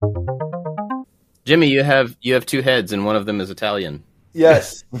Jimmy, you have two heads, and one of them is Italian.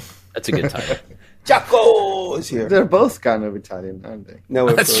 Yes. That's a good title. Jocko is here. They're both kind of Italian, aren't they? No,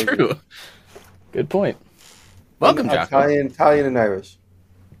 we're That's Peruvian. true. Good point. Welcome, Jocko. Italian and Irish.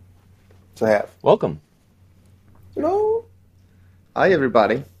 So I have. Welcome. Hello. Hi,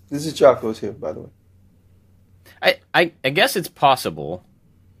 everybody. This is Jocko's here, by the way. I guess it's possible.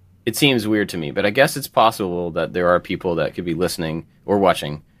 It seems weird to me, but I guess it's possible that there are people that could be listening or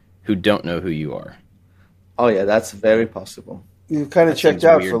watching who don't know who you are. Oh, yeah, that's very possible. You kind of That checked seems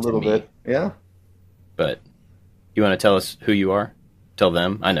out weird for a to little me. bit. Yeah? But you want to tell us who you are? Tell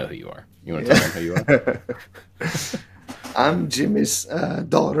them. I know who you are. You want to tell them who you are? I'm Jimmy's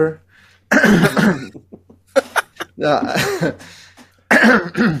daughter.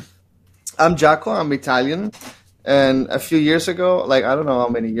 I'm Jocko. I'm Italian. And a few years ago, like I don't know how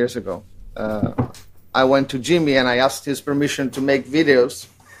many years ago, I went to Jimmy and I asked his permission to make videos.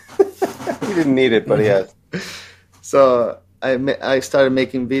 He didn't need it, but he has. So I started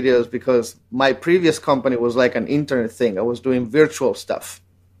making videos because my previous company was like an internet thing. I was doing virtual stuff.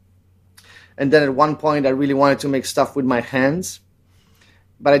 And then at one point, I really wanted to make stuff with my hands,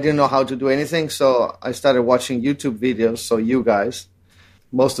 but I didn't know how to do anything. So I started watching YouTube videos. So you guys,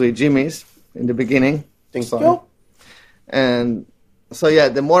 mostly Jimmy's in the beginning. Thank you. And so, yeah,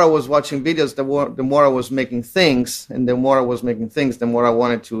 the more I was watching videos, the more I was making things. And the more I was making things, the more I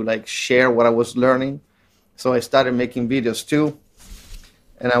wanted to like share what I was learning. So I started making videos too.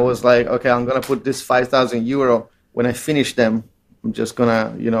 And I was like, okay, I'm going to put this 5,000 euro. When I finish them, I'm just going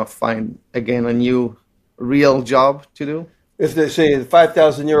to, find again a new real job to do. If they say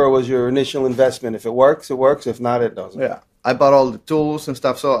 5,000 euro was your initial investment, if it works, it works. If not, it doesn't. Yeah. I bought all the tools and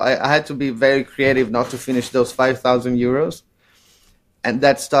stuff. So I had to be very creative not to finish those 5,000 euros. And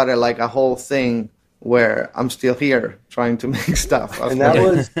that started like a whole thing where I'm still here trying to make stuff. And that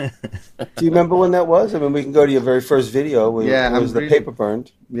was, do you remember when that was? I mean, we can go to your very first video where Yeah, it was the paper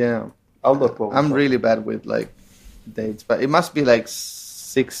burned. Yeah. I'll look. I'm really bad with like dates, but it must be like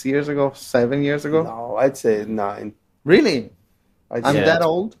 6 years ago, 7 years ago. No, I'd say 9. Really? I'd I'm say, that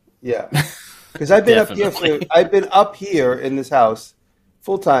old? Yeah. Because I've been Definitely. I've been up here in this house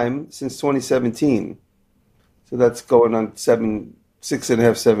full time since 2017. So that's going on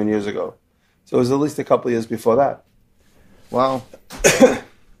 6.5, 7 years ago. So it was at least a couple of years before that. Wow.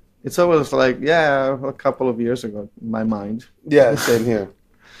 It's always like, yeah, a couple of years ago in my mind. Yeah, same here.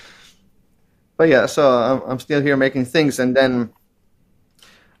 But yeah, so I'm still here making things. And then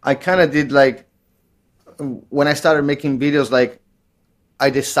I kind of did like, when I started making videos, like I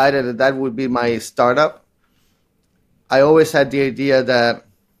decided that would be my startup. I always had the idea that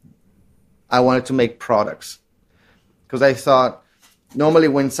I wanted to make products. Because I thought, normally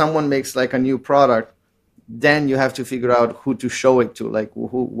when someone makes like a new product, then you have to figure out who to show it to, like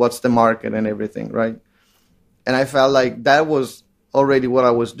what's the market and everything, right? And I felt like that was already what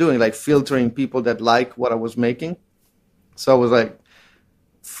I was doing, like filtering people that like what I was making. So I was like,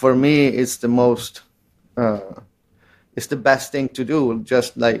 for me, it's the most, it's the best thing to do.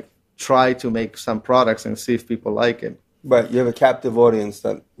 Just like try to make some products and see if people like it. Right, you have a captive audience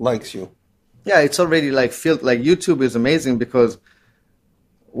that likes you. Yeah, it's already like like YouTube is amazing because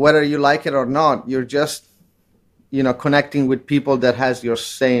whether you like it or not, you're just, connecting with people that has your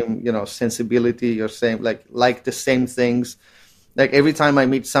same, sensibility, your same, like the same things. Like every time I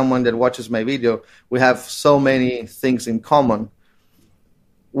meet someone that watches my video, we have so many things in common,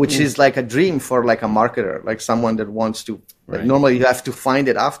 which is like a dream for like a marketer, like someone that wants to, like normally you have to find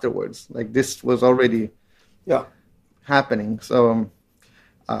it afterwards. Like this was already happening. So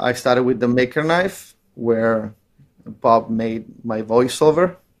I started with the Maker Knife where Bob made my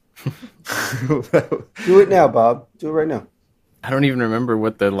voiceover. Do it now, Bob. Do it right now. I don't even remember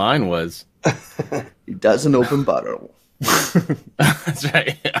what the line was. It doesn't open bottle. That's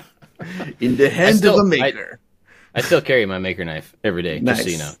right. Yeah. In the hand of a maker. I still carry my Maker Knife every day, just so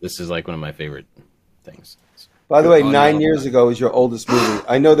you Nice. know. This is like one of my favorite things. By the way, On 9 the- years ago was your oldest movie.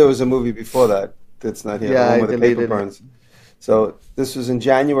 I know there was a movie before that that's not here. Yeah, the one I where the deleted paper it. burns. So this was in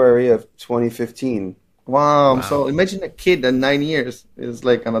January of 2015. Wow. So imagine a kid at 9 years is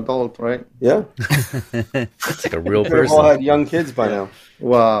like an adult, right? Yeah. It's like a real Could have all person. had young kids by now.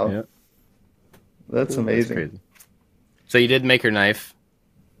 Wow. Yeah. That's amazing. Crazy. So you did Maker Knife.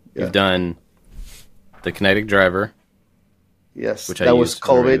 Yeah. You've done the Kinetic Driver, Yes. which that I was use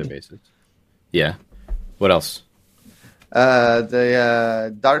on a regular COVID. basis. Yeah. What else?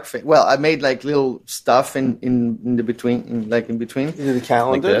 The dark fate. Well, I made like little stuff in the between, in between. You did the Like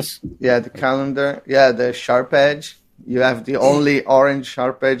calendar. this? Yeah, the calendar. Yeah, the sharp edge. You have the only orange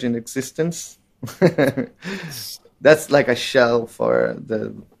sharp edge in existence. That's like a shell for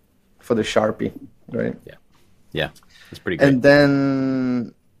the Sharpie. right? Yeah, it's pretty great. And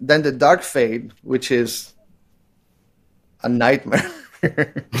then the dark fade, which is a nightmare. We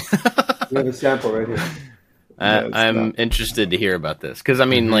have a sample right here. I'm interested to hear about this because I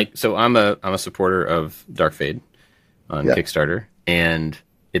mean, like, so I'm a supporter of Dark Fade on Kickstarter, and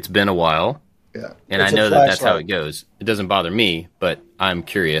it's been a while. Yeah, and It's I a know that that's how flashlight. it goes. It doesn't bother me, but I'm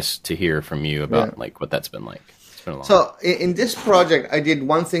curious to hear from you about like what that's been like. It's been a long. So in this project, I did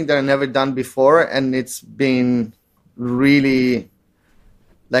one thing that I never done before, and it's been really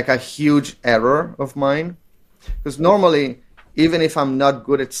like a huge error of mine. Because normally, even if I'm not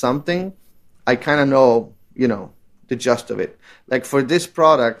good at something, I kind of know, the gist of it. Like for this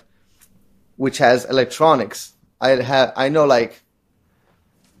product, which has electronics, I know like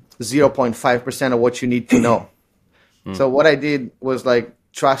 0.5% of what you need to know. So what I did was like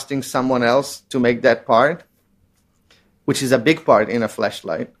trusting someone else to make that part, which is a big part in a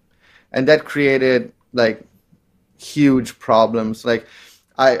flashlight. And that created like huge problems. Like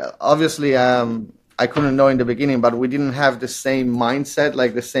I couldn't know in the beginning, but we didn't have the same mindset,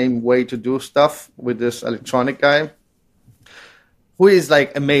 like the same way to do stuff with this electronic guy, who is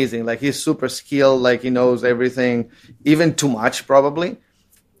like amazing. Like he's super skilled, like he knows everything, even too much probably.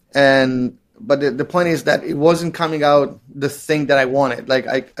 But the point is that it wasn't coming out the thing that I wanted. Like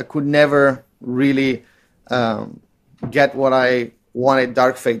I could never really get what I wanted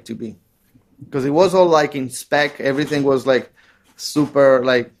Dark Fate to be, because it was all like in spec. Everything was like super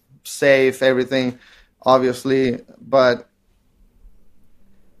like safe, everything obviously. But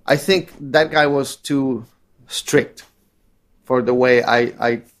I think that guy was too strict for the way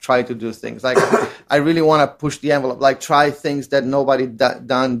I try to do things. Like I really want to push the envelope, like try things that nobody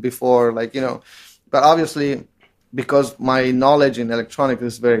done before, like, but obviously because my knowledge in electronics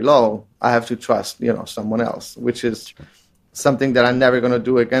is very low, I have to trust, someone else, which is something that I'm never going to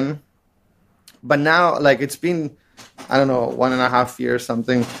do again. But now, like, it's been, I don't know, 1.5 years,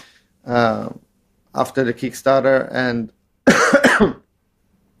 something, after the Kickstarter. And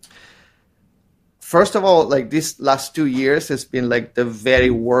first of all, like, these last 2 years has been, like, the very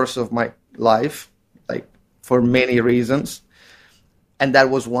worst of my life, like, for many reasons. And that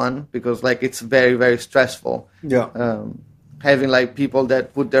was one, because, like, it's very, very stressful. Yeah. Having, like, people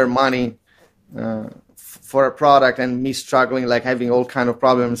that put their money for a product, and me struggling, like, having all kind of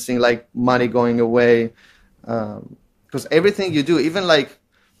problems, seeing, like, money going away. Because everything you do, even, like,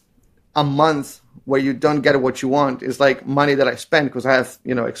 a month where you don't get what you want is, like, money that I spend because I have,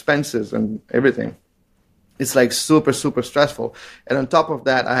 expenses and everything. It's, like, super, super stressful. And on top of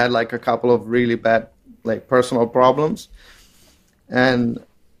that, I had, like, a couple of really bad, like, personal problems. And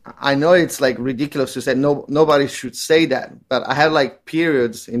I know it's, like, ridiculous to say, nobody should say that. But I had, like,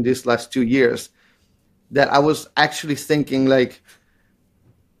 periods in these last 2 years that I was actually thinking, like,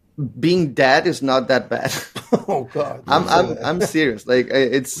 being dead is not that bad. Oh God. I'm serious. Like,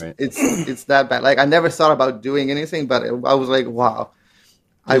 it's that bad. Like, I never thought about doing anything, but I was like, wow.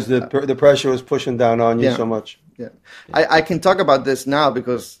 The pressure was pushing down on you so much. Yeah. I can talk about this now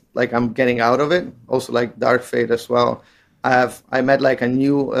because, like, I'm getting out of it. Also, like, Dark Fate as well. I met, like, a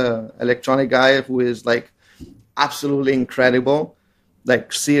new electronic guy who is, like, absolutely incredible.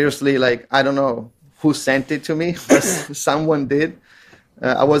 Like, seriously, like, I don't know who sent it to me, but someone did.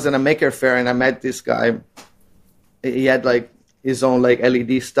 I was in a maker fair and I met this guy. He had, like, his own, like,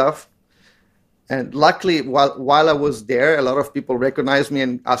 LED stuff. And luckily, while I was there, a lot of people recognized me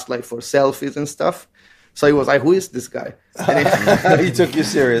and asked, like, for selfies and stuff. So he was like, "Who is this guy?" And He took you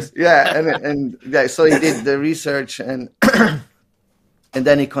serious. yeah, and yeah, so he did the research, and and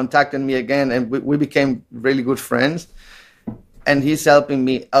then he contacted me again, and we became really good friends. And he's helping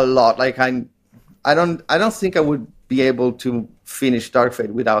me a lot. Like, I don't think I would be able to finish Dark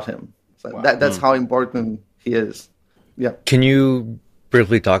Fate without him. So Wow. that's how important he is. Yeah. Can you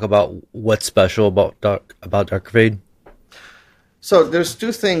briefly talk about what's special about Dark Fade? So there's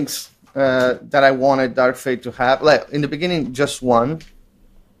two things that I wanted Dark Fate to have. Like, in the beginning, just one,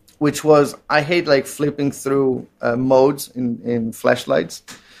 which was I hate, like, flipping through modes in flashlights,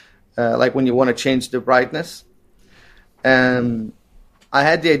 like when you want to change the brightness. And I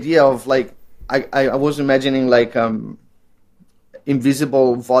had the idea of, like, I was imagining, like,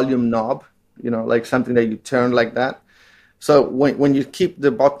 invisible volume knob, like something that you turn like that. So when you keep the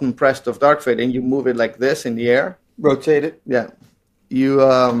button pressed of Dark Fate and you move it like this in the air, Rotate it. yeah,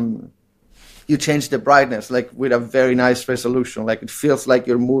 you change the brightness, like, with a very nice resolution. Like, it feels like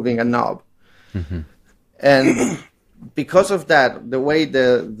you're moving a knob. Mm-hmm. And because of that, the way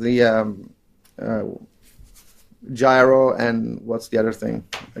the gyro and what's the other thing?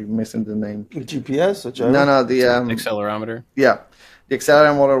 I'm missing the name. GPS or gyro? No, the Accelerometer. yeah, the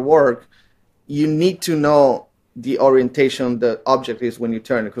accelerometer work. you need to know the orientation the object is when you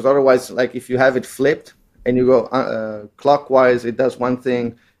turn it, because otherwise, like if you have it flipped and you go clockwise, it does one thing.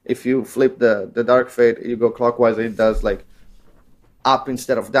 If you flip the dark fade, you go clockwise, it does like up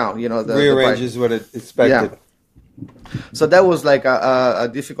instead of down. You know, rearranges what it expected. Yeah. So that was like a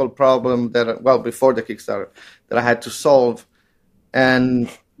difficult problem that, well, before the Kickstarter, that I had to solve. And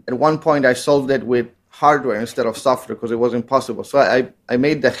at one point I solved it with hardware instead of software because it was impossible. So I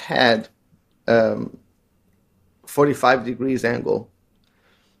made the head 45 degrees angle.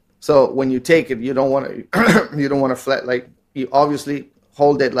 So when you take it, you don't want to you don't want to flat, like you obviously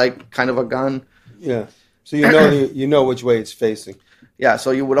hold it like kind of a gun. Yeah. So you know which way it's facing. Yeah,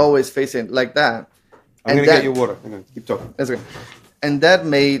 so you would always face it like that. I'm going to get you water. I'm going to keep talking. That's okay. And that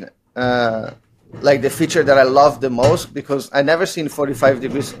made like the feature that I love the most, because I never seen 45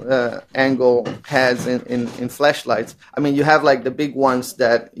 degrees angle heads in flashlights. I mean, you have like the big ones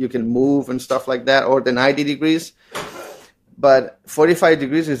that you can move and stuff like that, or the 90 degrees. But 45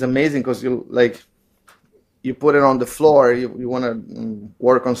 degrees is amazing because you put it on the floor, you want to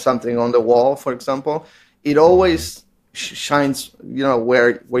work on something on the wall, for example. It always shines, you know,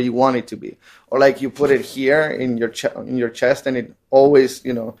 where you want it to be. Or like you put it here in your chest, and it always,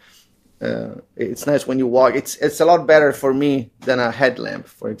 you know, it's nice when you walk. It's a lot better for me than a headlamp,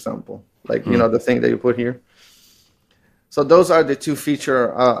 for example. Like, you know, the thing that you put here. So those are the two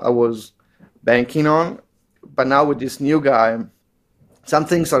features I was banking on. But now with this new guy, some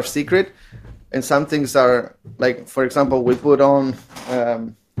things are secret, and some things are, like, for example, we put on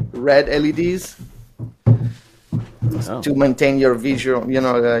red LEDs to maintain your visual, you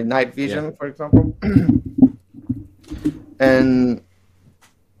know, the night vision, for example. And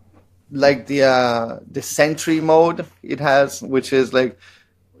like the sentry mode it has, which is like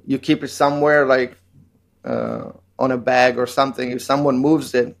you keep it somewhere, like on a bag or something. If someone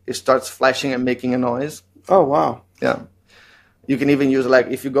moves it, it starts flashing and making a noise. Oh, wow. Yeah. You can even use, like,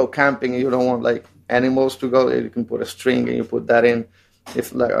 if you go camping and you don't want, like, animals to go, you can put a string and you put that in.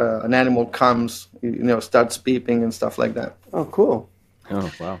 If, like, an animal comes, you know, starts beeping and stuff like that. Oh, cool.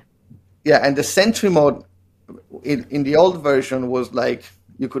 Oh, wow. Yeah, and the sentry mode in the old version was, like,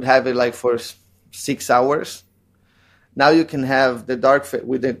 you could have it, like, for 6 hours. Now you can have the dark fade,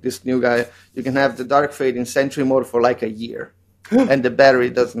 with this new guy, you can have the dark fade in sentry mode for, like, a year. And the battery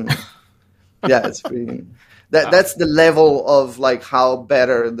doesn't... Yeah, it's pretty... That's the level of, like, how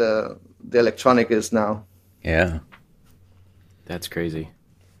better the electronic is now. Yeah. That's crazy.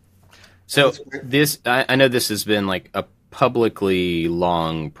 So this, I know this has been like a publicly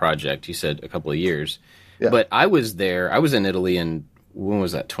long project. You said a couple of years, but I was there. I was in Italy in, when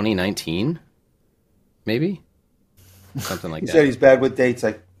was that? 2019, maybe something like He that. said he's bad with dates.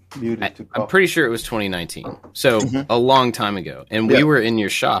 I muted to call. I'm pretty sure it was 2019. So a long time ago. And we were in your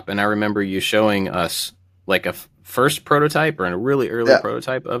shop, and I remember you showing us like a first prototype or a really early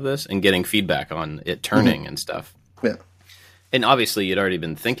prototype of this and getting feedback on it turning and stuff. Yeah. And obviously you'd already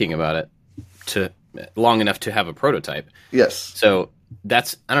been thinking about it long enough to have a prototype. Yes. So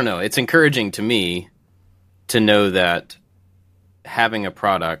that's, I don't know, it's encouraging to me to know that having a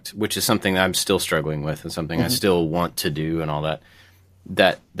product, which is something that I'm still struggling with and something I still want to do and all that,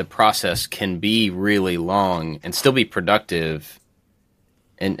 that the process can be really long and still be productive.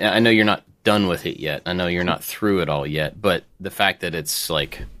 And I know you're not done with it yet. I know you're not through it all yet, but the fact that it's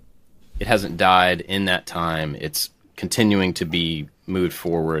like, it hasn't died in that time, it's continuing to be moved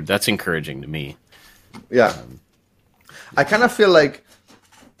forward, that's encouraging to me. Yeah. I kind of feel like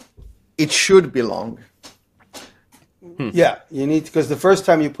it should be long. Yeah, you need, because the first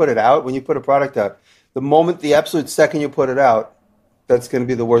time you put it out, when you put a product out, the absolute second you put it out, that's going to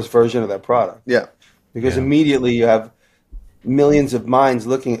be the worst version of that product. Yeah. Because immediately you have millions of minds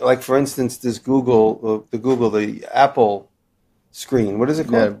looking, like, for instance, this the Apple screen. What is it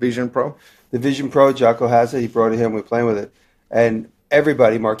called? Yeah, Vision Pro. The Vision Pro. Jocko has it. He brought it here and we're playing with it. And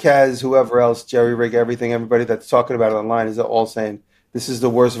everybody, Marquez, whoever else, Jerry Rig, everybody that's talking about it online is all saying, this is the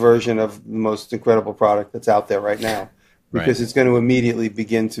worst version of the most incredible product that's out there right now. Because it's going to immediately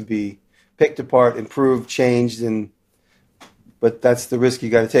begin to be picked apart, improved, changed, but that's the risk you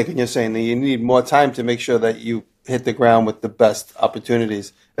got to take. And you're saying that you need more time to make sure that you hit the ground with the best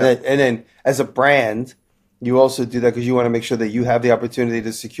opportunities. And then as a brand, you also do that because you want to make sure that you have the opportunity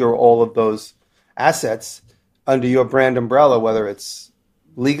to secure all of those assets under your brand umbrella, whether it's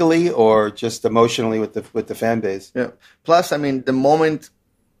legally or just emotionally with the fan base. Yeah. Plus, I mean, the moment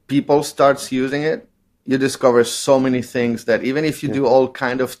people starts using it, you discover so many things that even if you do all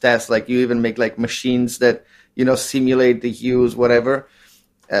kind of tests, like you even make like machines that, you know, simulate the hues, whatever,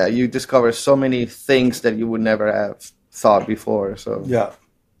 you discover so many things that you would never have thought before. So yeah.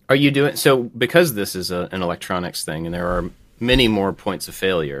 Are you doing so because this is an electronics thing, and there are many more points of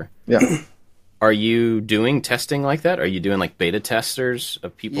failure? Yeah. Are you doing testing like that? Are you doing like beta testers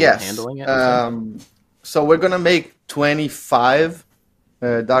of people Yes. handling it? and stuff? So we're gonna make 25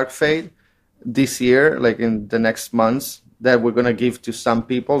 Dark Fade this year, like in the next months, that we're gonna give to some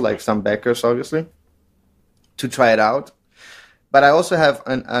people, like some backers, obviously, to try it out. But I also have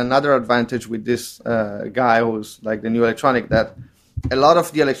another advantage with this guy who's like the new electronic, that a lot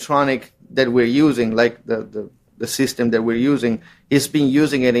of the electronic that we're using, like the system that we're using, he's been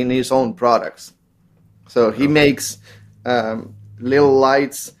using it in his own products. So he makes little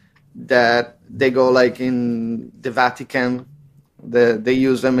lights that they go like in the Vatican. They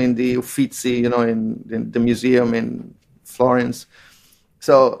use them in the Uffizi, in the museum in Florence.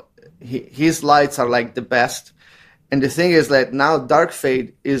 So his lights are like the best. And the thing is that now Dark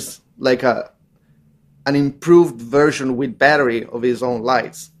Fade is like an improved version with battery of his own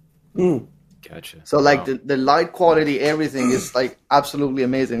lights. Gotcha. So like the light quality, everything is like absolutely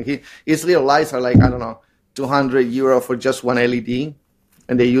amazing. His little lights are like, I don't know, €200 for just one LED,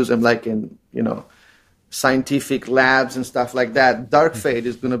 and they use them like in scientific labs and stuff like that. Dark Fade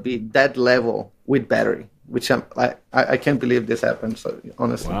is going to be that level with battery, which I can't believe this happened. So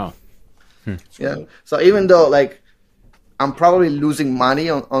honestly, Wow. yeah. So even though like I'm probably losing money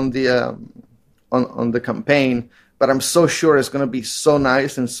on the campaign, but I'm so sure it's going to be so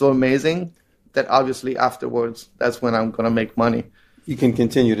nice and so amazing that obviously afterwards, that's when I'm going to make money. You can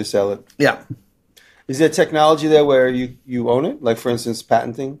continue to sell it. Yeah. Is there technology there where you own it? Like, for instance,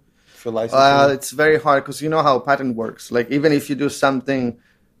 patenting for licensing? It's very hard because you know how patent works. Like, even if you do something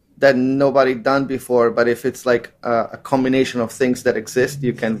that nobody done before, but if it's like a combination of things that exist,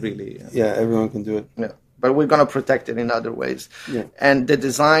 you can really... Yeah, everyone can do it. Yeah. But we're going to protect it in other ways. Yeah. And the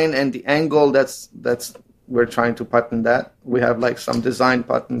design and the angle, that's we're trying to patent that. We have like some design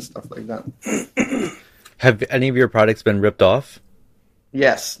patents, stuff like that. Have any of your products been ripped off?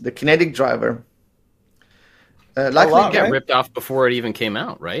 Yes, the kinetic driver. lot, Luckily, It got right? ripped off before it even came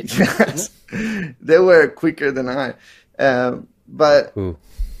out, right? yes, they were quicker than I. But Ooh.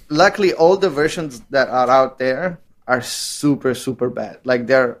 luckily, all the versions that are out there are super, super bad. Like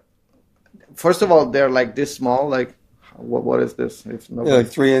first of all, they're like this small. Like, what is this? If Yeah, like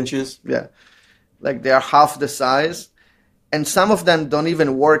 3 inches. yeah, like they are half the size, and some of them don't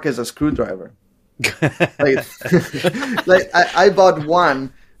even work as a screwdriver. like, like I bought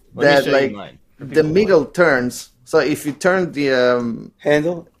one Let me that show you like mine. the middle turns. So if you turn the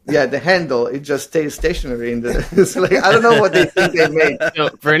Handle? the handle, it just stays stationary in the. It's like I don't know what they think they made. So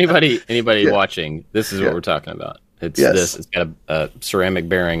for anybody watching, this is what we're talking about. It's Yes. this. It's got a ceramic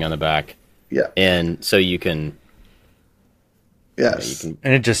bearing on the back, Yeah. and so you can Yes. you can.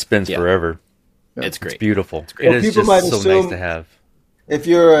 And it just spins Yeah. forever. It's great. It's beautiful. Well, It is people just might so assume- nice to have. If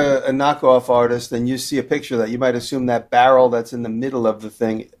you're a knockoff artist and you see a picture of that, you might assume that barrel that's in the middle of the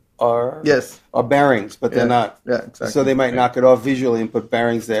thing are Yes. bearings, but they're not. Yeah. Exactly. So they might knock it off visually and put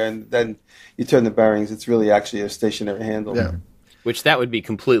bearings there, and then you turn the bearings. It's really actually a stationary handle. Yeah. Which that would be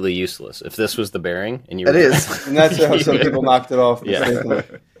completely useless if this was the bearing and you. It were is. And that's how some people knocked it off. Yeah.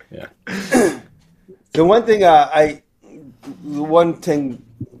 Yeah. The one thing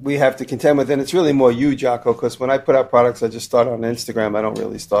we have to contend with, and it's really more you, Jocko, because when I put out products, I just start on Instagram. I don't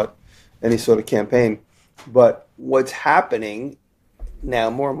really start any sort of campaign. But what's happening now,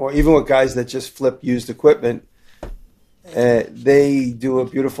 more and more, even with guys that just flip used equipment, they do a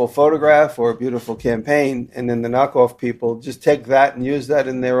beautiful photograph or a beautiful campaign, and then the knockoff people just take that and use that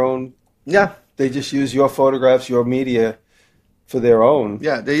in their own. Yeah. They just use your photographs, your media for their own.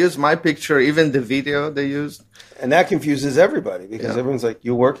 Yeah. They use my picture, even the video they used. And that confuses everybody because Yeah. everyone's like,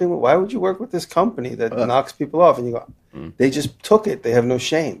 "You're working with? Why would you work with this company that knocks people off?" And you go, "They just took it. They have no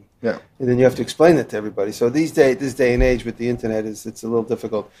shame." Yeah. And then you have to explain that to everybody. So this day and age with the internet, it's a little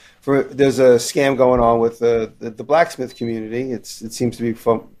difficult. There's a scam going on with the blacksmith community. It seems to be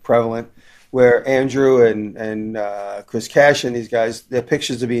prevalent, where Andrew and Chris Cash and these guys, their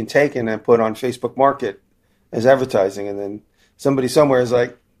pictures are being taken and put on Facebook Market as advertising, and then somebody somewhere is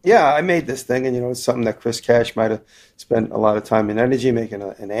like, "Yeah, I made this thing," and it's something that Chris Cash might have spent a lot of time and energy making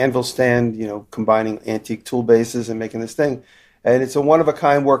an anvil stand, combining antique tool bases and making this thing, and it's a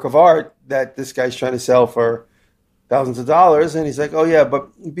one-of-a-kind work of art that this guy's trying to sell for thousands of dollars, and he's like, "Oh yeah,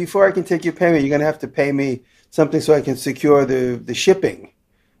 but before I can take your payment, you're going to have to pay me something so I can secure the shipping."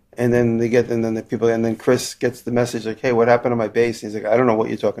 And then and then Chris gets the message like, "Hey, what happened to my base?" And he's like, "I don't know what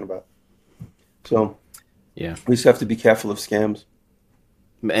you're talking about." So Yeah. we just have to be careful of scams.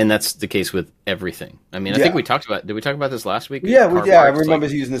 And that's the case with everything. I mean, I Yeah. think we talked about. Did we talk about this last week? Yeah, Car I parts, remember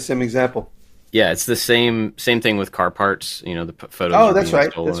like, using the same example. Yeah, it's the same thing with car parts. You know, the photos Oh, are that's being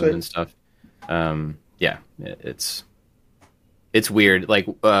right. stolen That's right. and stuff. Yeah, it's weird. Like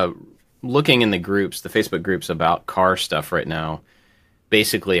looking in the groups, the Facebook groups about car stuff right now.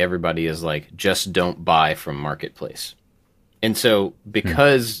 Basically, everybody is like, just don't buy from Marketplace. And so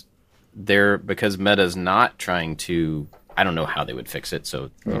because Meta's not trying to, I don't know how they would fix it. So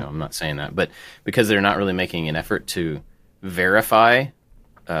I'm not saying that, but because they're not really making an effort to verify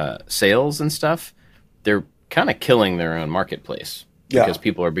sales and stuff, they're kind of killing their own marketplace because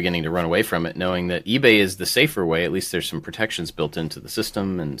people are beginning to run away from it, knowing that eBay is the safer way. At least there's some protections built into the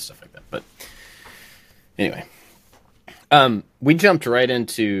system and stuff like that. But anyway, we jumped right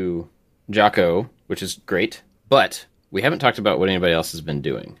into Jocko, which is great, but we haven't talked about what anybody else has been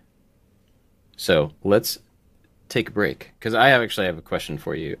doing. So let's take a break because I actually have a question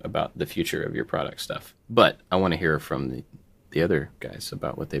for you about the future of your product stuff, but I want to hear from the other guys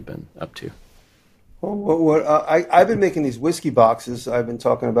about what they've been up to. Well, I've been making these whiskey boxes. I've been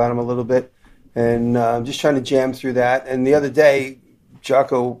talking about them a little bit, and I'm just trying to jam through that. And the other day,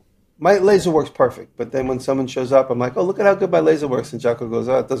 Jocko, my laser works perfect, but then when someone shows up, I'm like, oh, look at how good my laser works. And Jocko goes,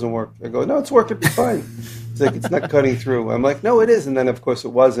 oh, it doesn't work. I go, no, it's working fine. He's like, it's not cutting through. I'm like, no, it is. And then, of course, it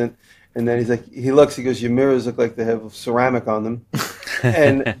wasn't. And then he's like, he looks, he goes, your mirrors look like they have ceramic on them.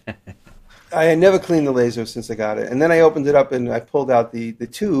 And I had never cleaned the laser since I got it. And then I opened it up and I pulled out the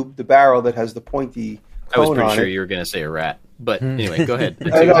tube, the barrel that has the pointy cone on it. I was pretty sure you were going to say a rat. But anyway, go ahead.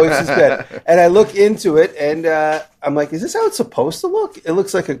 I know, it's just bad. And I look into it and I'm like, is this how it's supposed to look? It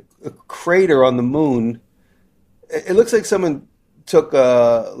looks like a crater on the moon. It looks like someone took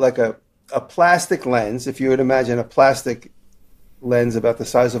a plastic lens, if you would imagine a plastic lens about the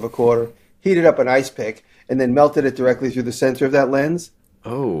size of a quarter, heated up an ice pick, and then melted it directly through the center of that lens.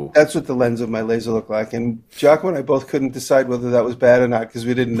 Oh. That's what the lens of my laser looked like. And Jocko and I both couldn't decide whether that was bad or not because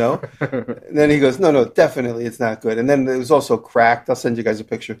we didn't know. And then he goes, no, definitely it's not good. And then it was also cracked. I'll send you guys a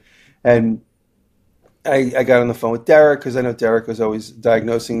picture. And I got on the phone with Derek because I know Derek was always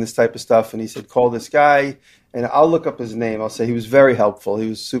diagnosing this type of stuff. And he said, call this guy. And I'll look up his name. I'll say he was very helpful. He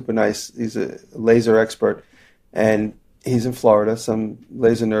was super nice. He's a laser expert. And he's in Florida. Some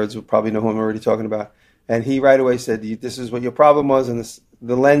laser nerds will probably know who I'm already talking about. And he right away said, this is what your problem was. And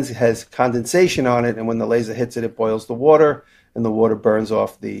the lens has condensation on it. And when the laser hits it, it boils the water. And the water burns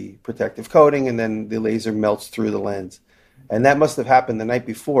off the protective coating. And then the laser melts through the lens. And that must have happened the night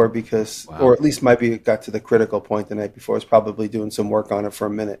before because, or at least maybe it got to the critical point the night before. I was probably doing some work on it for a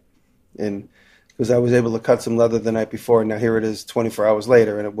minute. And because I was able to cut some leather the night before. And now here it is 24 hours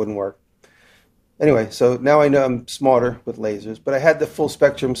later and it wouldn't work. Anyway, so now I know I'm smarter with lasers. But I had the full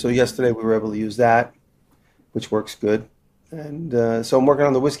spectrum. So yesterday we were able to use that, which works good. And so I'm working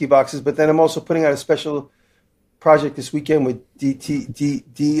on the whiskey boxes. But then I'm also putting out a special project this weekend with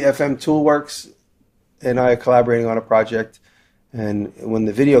DFM Toolworks. And I are collaborating on a project. And when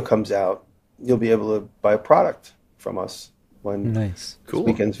the video comes out, you'll be able to buy a product from us when Nice. Cool.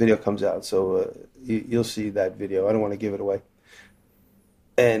 this weekend's video comes out. So you'll see that video. I don't want to give it away.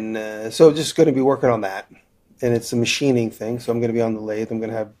 And so just going to be working on that. And it's a machining thing. So I'm going to be on the lathe. I'm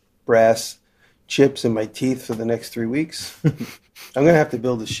going to have brass chips in my teeth for the next 3 weeks. I'm going to have to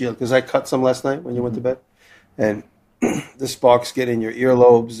build a shield because I cut some last night when you went to bed. And the sparks get in your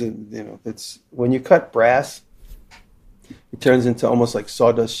earlobes, and it's when you cut brass, it turns into almost like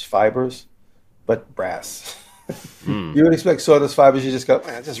sawdust fibers, but brass. You would expect sawdust fibers, you just go,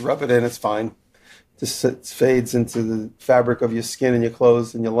 just rub it in, it's fine. Just it fades into the fabric of your skin and your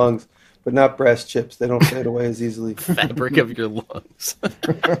clothes and your lungs, but not brass chips. They don't fade away as easily. Fabric of your lungs.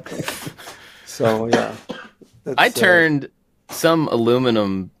 So yeah, I turned some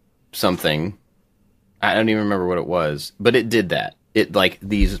aluminum something. I don't even remember what it was, but it did that. It like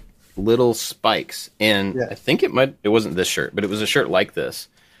these little spikes, and I think it wasn't this shirt, but it was a shirt like this.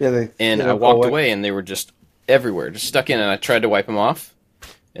 Yeah, and I walked away, and they were just everywhere, just stuck in. And I tried to wipe them off,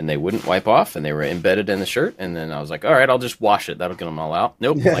 and they wouldn't wipe off, and they were embedded in the shirt. And then I was like, all right, I'll just wash it. That'll get them all out.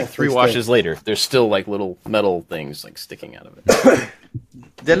 Nope, like 3 washes later, there's still like little metal things like sticking out of it.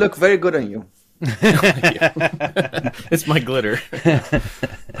 They look very good on you. It's my glitter.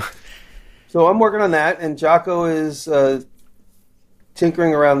 So I'm working on that, and Jocko is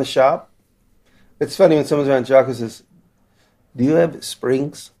tinkering around the shop. It's funny when someone's around, Jocko says, do you have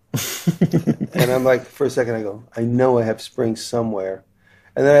springs? And I'm like, for a second, I go, I know I have springs somewhere.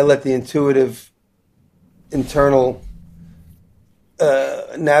 And then I let the intuitive, internal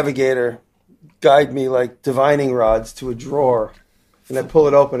navigator guide me like divining rods to a drawer. And I pull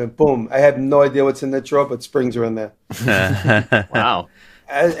it open, and boom, I have no idea what's in that drawer, but springs are in there. Wow.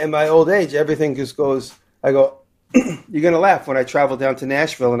 In my old age, everything just goes, I go, You're going to laugh. When I traveled down to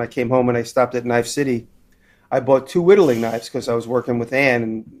Nashville and I came home and I stopped at Knife City, I bought 2 whittling knives because I was working with Ann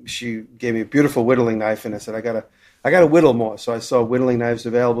and she gave me a beautiful whittling knife. And I said, I gotta whittle more. So I saw whittling knives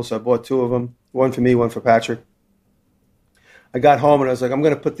available. So I bought 2 of them, one for me, one for Patrick. I got home and I was like, I'm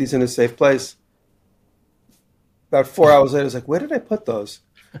going to put these in a safe place. About 4 hours later, I was like, where did I put those?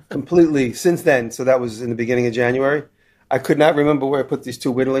 Completely since then. So that was in the beginning of January. I could not remember where I put these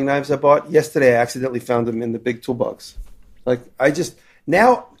 2 whittling knives I bought. Yesterday, I accidentally found them in the big toolbox. Like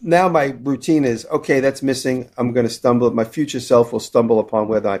now my routine is, okay, that's missing. I'm going to stumble. My future self will stumble upon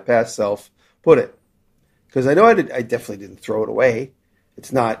where my past self put it. Because I know I definitely didn't throw it away.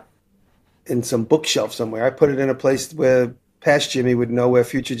 It's not in some bookshelf somewhere. I put it in a place where past Jimmy would know where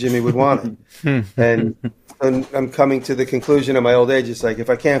future Jimmy would want it. and I'm coming to the conclusion of my old age. It's like, if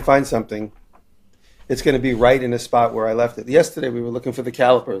I can't find something, it's going to be right in a spot where I left it. Yesterday, we were looking for the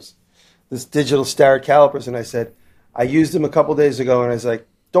calipers, this digital Starrett calipers, and I said, I used them a couple days ago, and I was like,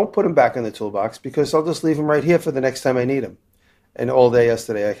 don't put them back in the toolbox because I'll just leave them right here for the next time I need them. And all day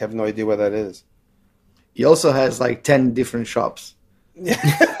yesterday, I have no idea where that is. He also has like 10 different shops. True.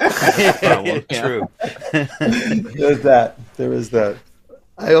 There's that. There is that.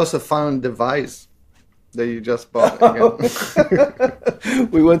 I also found the vise that you just bought again.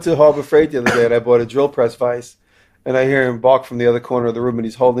 We went to Harbor Freight the other day, and I bought a drill press vise. And I hear him bark from the other corner of the room, and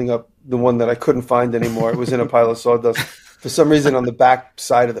he's holding up the one that I couldn't find anymore. It was in a pile of sawdust for some reason on the back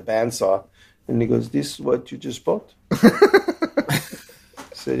side of the bandsaw. And he goes, "This is what you just bought?" I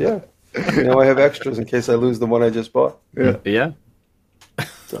said, "Yeah. Now I have extras in case I lose the one I just bought." Yeah.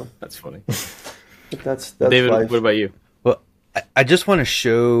 So That's funny. that's David, life. what about you? Well, I just want to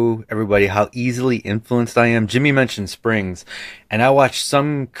show everybody how easily influenced I am. Jimmy mentioned springs, and I watched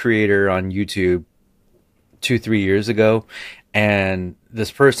some creator on YouTube 2-3 years ago, and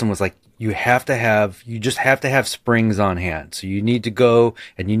this person was like, you just have to have springs on hand. So you need to go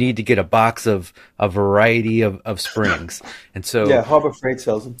and you need to get a box of a variety of springs. And so Yeah, Harbor Freight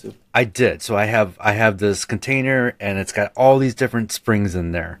sells them too. I did. So I have this container and it's got all these different springs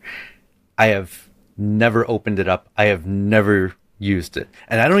in there. I have never opened it up. I have never used it.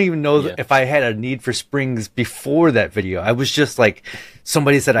 And I don't even know if I had a need for springs before that video. I was just like,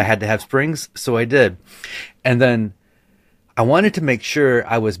 somebody said I had to have springs, so I did. And then I wanted to make sure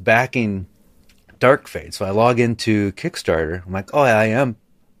I was backing Dark Fade. So I log into Kickstarter. I'm like, oh, I am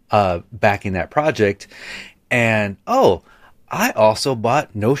backing that project. And I also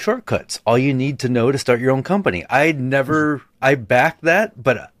bought No Shortcuts. All you need to know to start your own company. I backed that,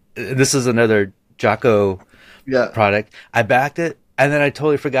 but this is another Jocko product. I backed it, and then I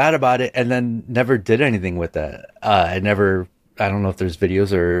totally forgot about it, and then never did anything with that. I don't know if there's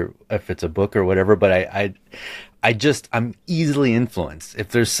videos or if it's a book or whatever, but I'm easily influenced. If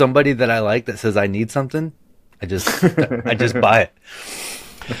there's somebody that I like that says I need something, I just buy it.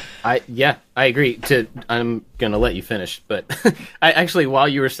 I agree. I'm gonna let you finish, but I actually, while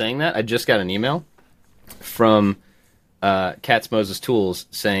you were saying that, I just got an email from Katz Moses Tools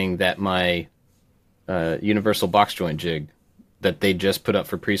saying that my universal box joint jig that they just put up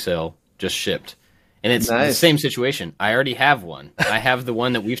for pre-sale just shipped. And it's the same situation. I already have one. I have the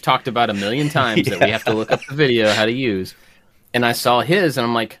one that we've talked about a million times that we have to look up the video how to use. And I saw his, and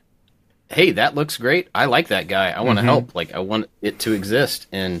I'm like, hey, that looks great. I like that guy. I want to help. Like, I want it to exist.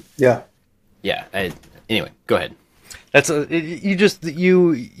 And anyway, go ahead. That's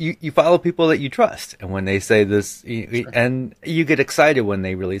you follow people that you trust, and when they say this, and you get excited when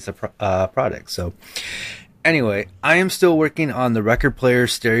they release a product. So, anyway, I am still working on the record player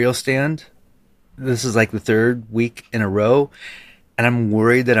stereo stand. This is like the 3rd week in a row, and I'm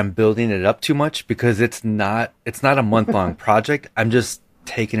worried that I'm building it up too much because it's not a month-long project. I'm just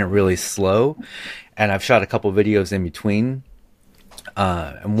taking it really slow, and I've shot a couple videos in between.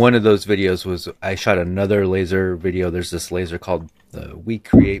 And one of those videos was I shot another laser video. There's this laser called the We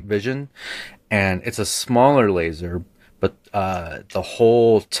Create Vision, and it's a smaller laser, but the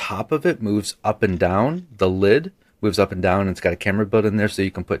whole top of it moves up and down. The lid moves up and down, and it's got a camera built in there, so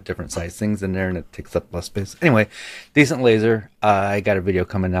you can put different size things in there, and it takes up less space. Anyway, decent laser. I got a video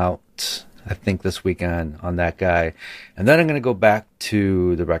coming out, I think, this weekend on that guy. And then I'm going to go back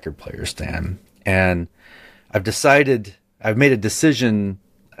to the record player stand. And I've made a decision,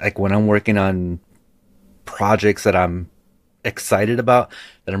 like when I'm working on projects that I'm excited about,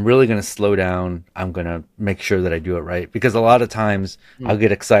 that I'm really going to slow down. I'm going to make sure that I do it right. Because a lot of times I'll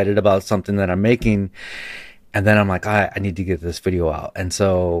get excited about something that I'm making, and then I'm like, I need to get this video out. And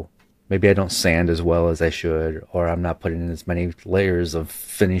so maybe I don't sand as well as I should, or I'm not putting in as many layers of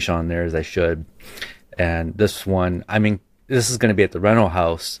finish on there as I should. And this one, this is going to be at the rental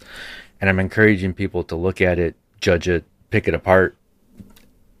house, and I'm encouraging people to look at it judge it, pick it apart.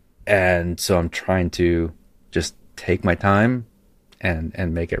 And so I'm trying to just take my time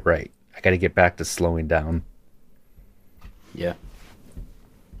and make it right. I got to get back to slowing down. Yeah.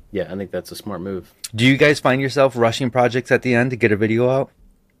 Yeah, I think that's a smart move. Do you guys find yourself rushing projects at the end to get a video out?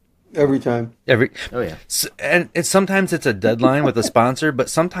 Every time. Oh, yeah. And sometimes it's a deadline with a sponsor, but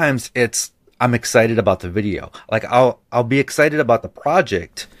sometimes it's I'm excited about the video. Like I'll be excited about the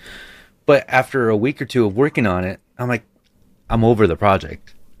project, but after a week or two of working on it, I'm like, I'm over the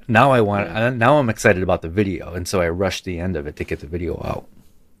project. Now now I'm excited about the video, and so I rush the end of it to get the video out.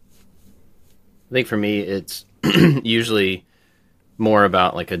 I think for me, it's usually more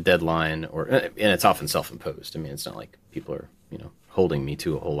about like a deadline, and it's often self-imposed. I mean, it's not like people are, holding me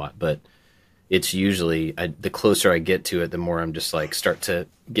to a whole lot, but it's usually the closer I get to it, the more I'm just like start to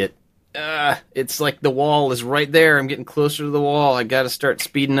get. It's like the wall is right there. I'm getting closer to the wall. I got to start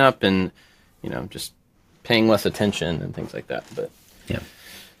speeding up and, just paying less attention and things like that. But yeah,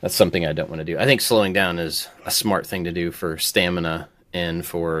 that's something I don't want to do. I think slowing down is a smart thing to do for stamina and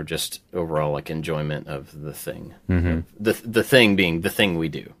for just overall like enjoyment of the thing. Mm-hmm. The thing being the thing we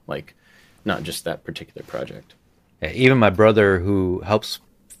do, like not just that particular project. Yeah, even my brother who helps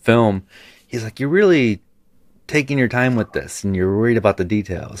film, he's like, "You're really taking your time with this and you're worried about the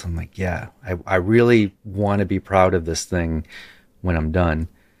details." I'm like, yeah, I really want to be proud of this thing when I'm done.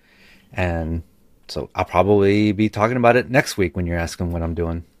 And so I'll probably be talking about it next week when you're asking what I'm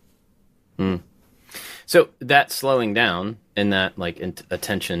doing. So that slowing down and that like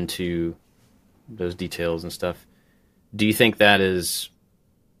attention to those details and stuff, do you think that is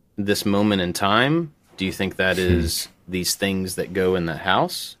this moment in time? Do you think that is these things that go in the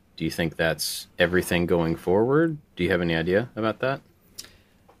house? Do you think that's everything going forward? Do you have any idea about that?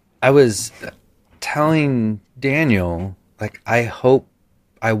 I was telling Daniel, like,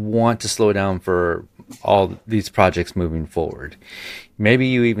 I want to slow down for all these projects moving forward. Maybe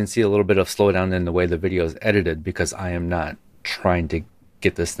you even see a little bit of slowdown in the way the video is edited because I am not trying to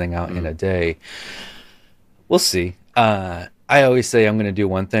get this thing out in a day. We'll see. I always say I'm going to do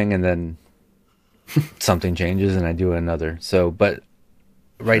one thing and then something changes and I do another. So, but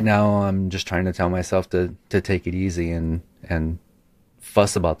right now I'm just trying to tell myself to take it easy and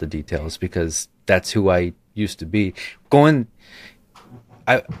fuss about the details because that's who I used to be.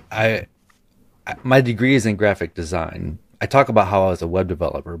 My degree is in graphic design. I talk about how I was a web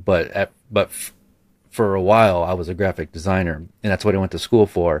developer, but for a while I was a graphic designer, and that's what I went to school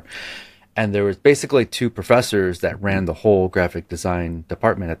for. And there was basically two professors that ran the whole graphic design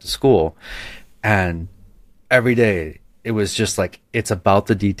department at the school, and every day it was just like, it's about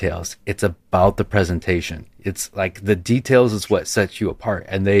the details. It's about the presentation. It's like the details is what sets you apart.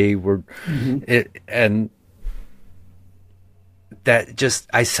 And they were, and that just,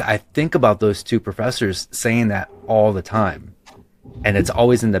 I think about those two professors saying that all the time. And it's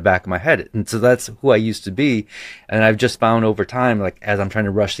always in the back of my head. And so that's who I used to be. And I've just found over time, like as I'm trying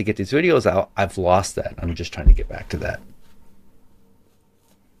to rush to get these videos out, I've lost that. I'm just trying to get back to that.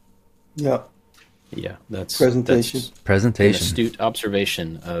 Yeah. Yeah, that's presentation. An astute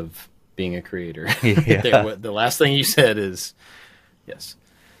observation of being a creator. Yeah. The last thing you said is yes.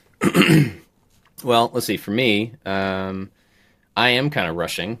 Well, let's see. For me, I am kind of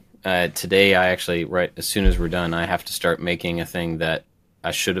rushing. Today, I actually, right as soon as we're done, I have to start making a thing that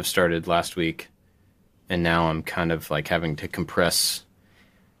I should have started last week, and now I'm kind of like having to compress.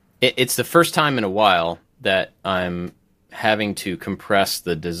 It's the first time in a while that I'm having to compress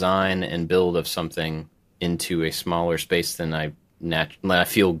the design and build of something into a smaller space than I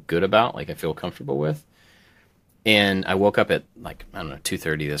feel good about, like I feel comfortable with. And I woke up at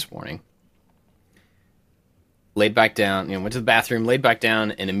 2:30 this morning. Laid back down, went to the bathroom, laid back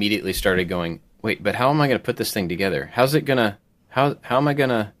down, and immediately started going, wait, but how am I going to put this thing together? How am I going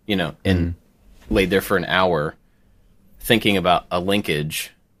to, and laid there for an hour thinking about a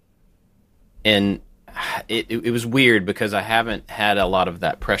linkage. And it was weird because I haven't had a lot of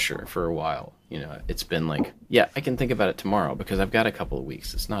that pressure for a while. It's been like, yeah, I can think about it tomorrow because I've got a couple of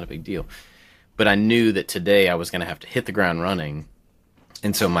weeks. It's not a big deal. But I knew that today I was going to have to hit the ground running.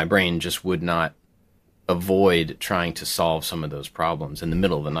 And so my brain just would not avoid trying to solve some of those problems in the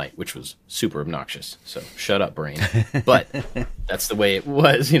middle of the night, which was super obnoxious. So shut up, brain. But that's the way it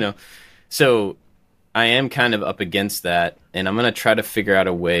was, So I am kind of up against that. And I'm going to try to figure out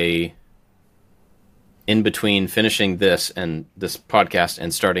a way in between finishing this and this podcast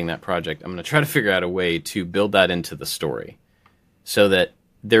and starting that project. I'm going to try to figure out a way to build that into the story so that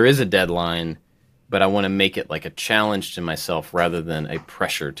there is a deadline, but I want to make it like a challenge to myself rather than a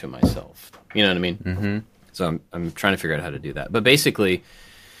pressure to myself. You know what I mean? Mm-hmm. So I'm trying to figure out how to do that. But basically,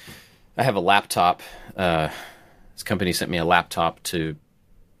 I have a laptop this company sent me a laptop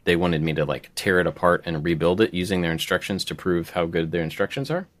they wanted me to like tear it apart and rebuild it using their instructions to prove how good their instructions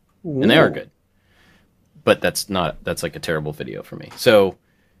are. Ooh. And they are good. But that's like a terrible video for me. So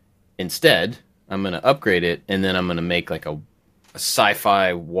instead, I'm going to upgrade it, and then I'm going to make like a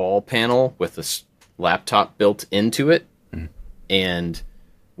sci-fi wall panel with this laptop built into it and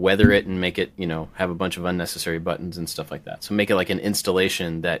weather it and make it, have a bunch of unnecessary buttons and stuff like that. So make it like an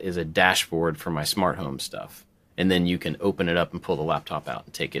installation that is a dashboard for my smart home stuff. And then you can open it up and pull the laptop out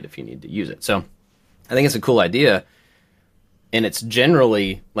and take it if you need to use it. So I think it's a cool idea. And it's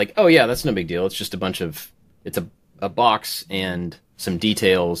generally like, oh yeah, that's no big deal. It's just it's a box and some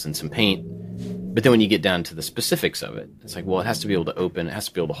details and some paint. But then when you get down to the specifics of it, it's like, well, it has to be able to open. It has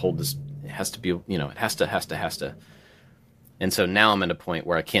to be able to hold this. It has to be, it has to. And so now I'm at a point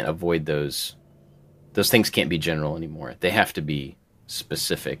where I can't avoid those. Those things can't be general anymore. They have to be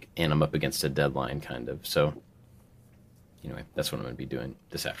specific, and I'm up against a deadline kind of. So anyway, that's what I'm going to be doing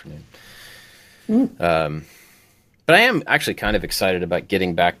this afternoon. But I am actually kind of excited about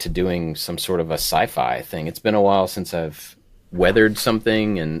getting back to doing some sort of a sci-fi thing. It's been a while since I've weathered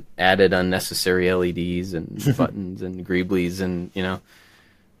something and added unnecessary LEDs and buttons and greeblies and,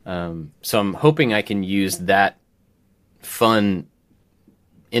 so I'm hoping I can use that fun,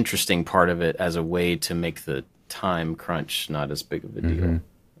 interesting part of it as a way to make the time crunch not as big of a deal.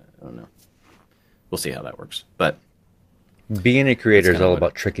 I don't know. We'll see how that works. But being a creator is all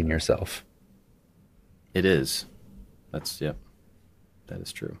about tricking yourself. It is. That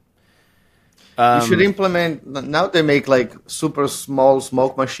is true. You should implement, now they make like super small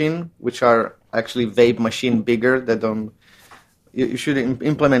smoke machine, which are actually vape machine bigger. You should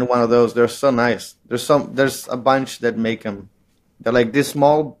implement one of those. They're so nice. There's a bunch that make them. They're like this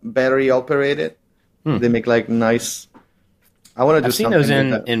small, battery operated. They make like nice. I want to do. I've seen those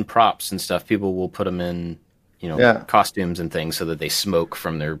in props and stuff. People will put them in, costumes and things so that they smoke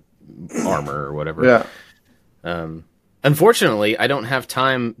from their armor or whatever. Yeah. Unfortunately, I don't have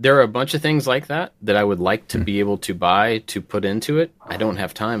time. There are a bunch of things like that I would like to be able to buy to put into it. I don't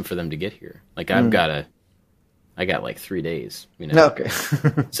have time for them to get here. Like I got like 3 days, Okay.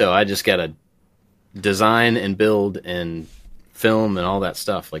 So I just got to design and build and film and all that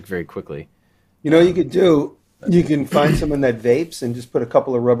stuff like very quickly. You could do, you can find someone that vapes and just put a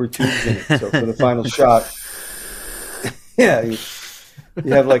couple of rubber tubes in it. So for the final shot,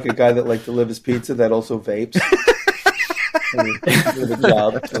 you have like a guy that delivers pizza that also vapes.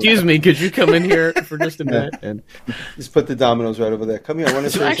 Excuse me, could you come in here for just a minute and just put the dominoes right over there? Come here. I want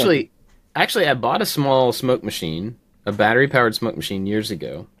to say something. Actually, I bought a small smoke machine, a battery-powered smoke machine years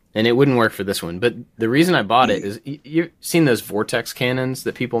ago, and it wouldn't work for this one. But the reason I bought it is you've seen those vortex cannons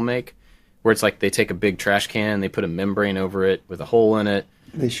that people make, where it's like they take a big trash can, they put a membrane over it with a hole in it.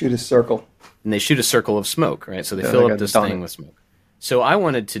 They shoot a circle. And they shoot a circle of smoke, right? So they fill up this thing with smoke. So I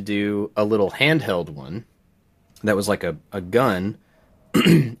wanted to do a little handheld one that was like a gun,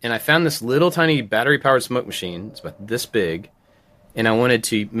 and I found this little tiny battery-powered smoke machine. It's about this big, and I wanted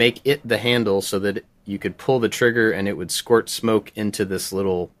to make it the handle so that you could pull the trigger and it would squirt smoke into this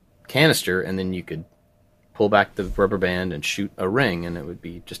little canister, and then you could pull back the rubber band and shoot a ring, and it would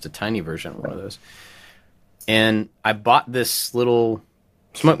be just a tiny version of one of those. And I bought this little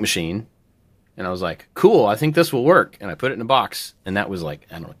smoke machine, and I was like, cool, I think this will work. And I put it in a box, and that was like,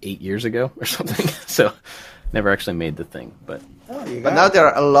 8 years ago or something. So never actually made the thing, but now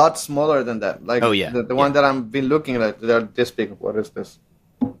they're a lot smaller than that. Like the one that I've been looking at, they're this big. What is this?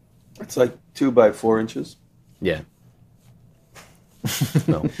 It's like 2 by 4 inches. Yeah.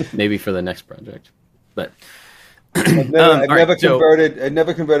 No, maybe for the next project, but I've never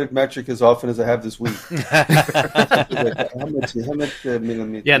converted metric as often as I have this week. How much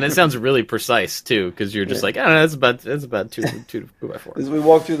millimeters? Yeah, and it sounds really precise too, because you're just like, I don't know, it's about 2 by 4. As we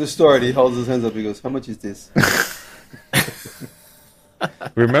walk through the store, and he holds his hands up. He goes, "How much is this?"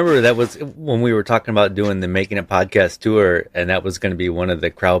 Remember that was when we were talking about doing the Making It podcast tour, and that was going to be one of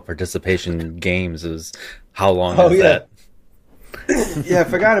the crowd participation games. Is how long is that? Yeah, I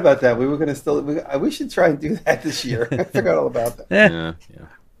forgot about that. We were going to we should try and do that this year. I forgot all about that. Yeah.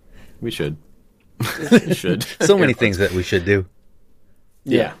 We should. We should. So many things that we should do.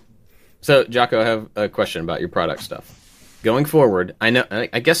 Yeah. So, Jocko, I have a question about your product stuff. Going forward,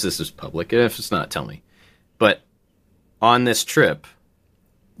 I guess this is public. If it's not, tell me. But on this trip,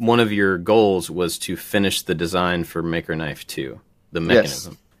 one of your goals was to finish the design for Maker Knife 2, the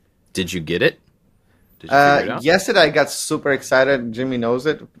mechanism. Yes. Did you get it? Did you figure it out? Yesterday I got super excited. Jimmy knows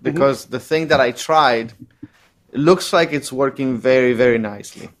it because the thing that I tried looks like it's working very, very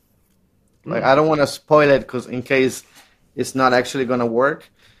nicely. Like I don't want to spoil it because in case it's not actually going to work,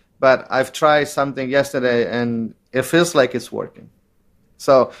 but I've tried something yesterday and it feels like it's working.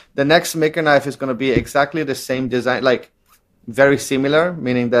 So the next Maker knife is going to be exactly the same design, like very similar,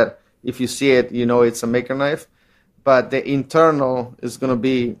 meaning that if you see it, you know it's a Maker knife, but the internal is going to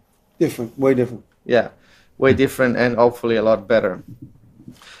be Different, way different. yeah, way different and hopefully a lot better.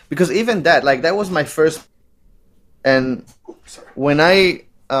 Because even that, like that was my first, and when I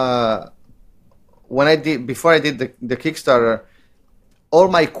did before I did the Kickstarter, all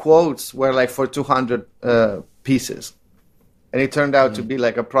my quotes were like for 200 pieces, and it turned out to be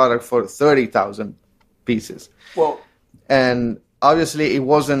like a product for 30,000 pieces. Well, And obviously, it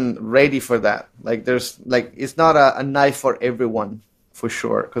wasn't ready for that. Like there's like it's not a knife for everyone for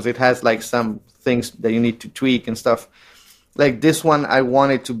sure, because it has like some things that you need to tweak and stuff. Like this one, I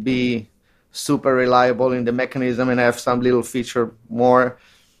want it to be super reliable in the mechanism and have some little feature more.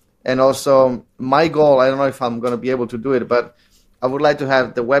 And also, my goal, I don't know if I'm going to be able to do it, but I would like to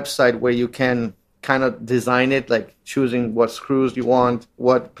have the website where you can kind of design it, like choosing what screws you want,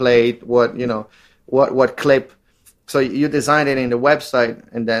 what plate, what, you know, what clip. So you design it in the website,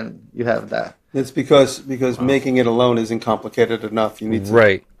 and then you have that. it's because making it alone isn't complicated enough. You need to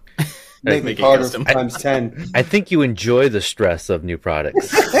Right. make Make it it harder custom. times 10. I think you enjoy the stress of new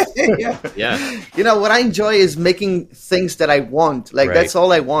products. Yeah. Yeah. You know, what I enjoy is making things that I want. Like, Right. that's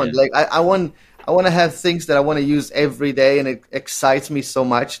all I want. Yeah. Like, I want to have things that I want to use every day, and it excites me so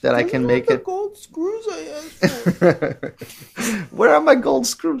much that I can make it. Gold screws I asked for. Where are my gold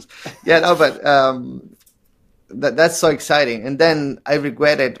screws? Yeah, no, but that's so exciting. And then I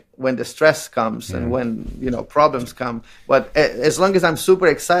regret it when the stress comes and when, you know, problems come. But as long as I'm super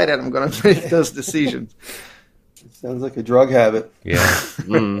excited, I'm going to make those decisions. Sounds like a drug habit. Yeah.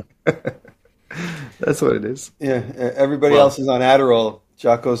 Mm. That's what it is. Yeah, everybody Well- else is on Adderall.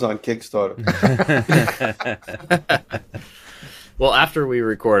 Jocko's on Kickstarter. Well, after we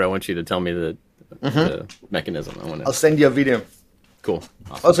record, I want you to tell me the mechanism. I want I'll to. send you a video. Cool.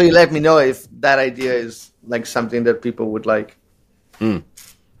 Awesome. Also, you let me know if that idea is like something that people would like.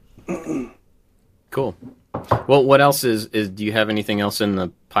 Cool. Well, what else is do you have anything else in the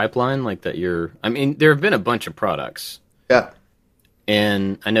pipeline like that I mean, there have been a bunch of products, Yeah.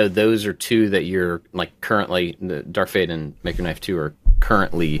 and I know those are two that you're like currently, the Dark Fate and Maker Knife 2 are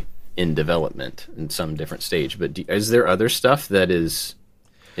currently in development in some different stage, but is there other stuff that is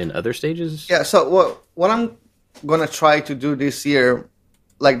in other stages? Yeah. So what I'm gonna try to do this year,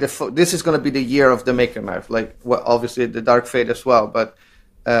 like this is gonna be the year of the Maker Knife. Like, well, obviously the Dark Fate as well, but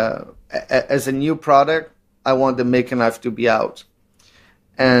as a new product, I want the Maker Knife to be out,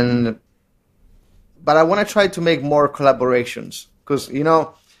 but I want to try to make more collaborations, because, you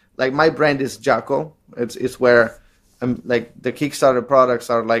know, like my brand is Jocko. It's where like the Kickstarter products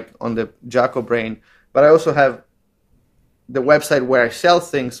are like on the Jocko brain, but I also have the website where I sell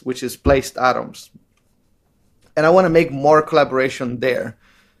things, which is Placed Atoms, and I want to make more collaboration there,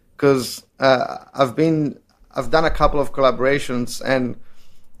 because I've done a couple of collaborations, and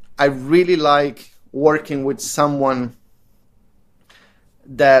I really like working with someone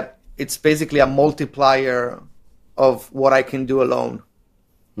that it's basically a multiplier of what I can do alone.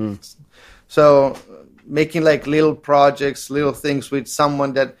 So making like little projects, little things with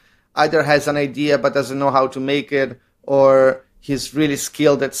someone that either has an idea but doesn't know how to make it, or he's really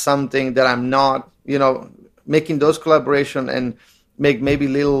skilled at something that I'm not, you know, making those collaboration and make maybe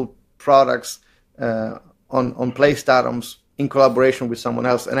little products on Placed Atoms in collaboration with someone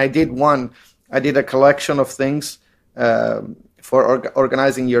else. And I did a collection of things for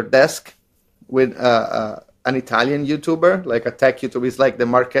organizing your desk with an Italian YouTuber, like a tech YouTuber. He's like the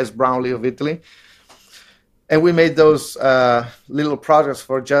Marques Brownlee of Italy. And we made those little projects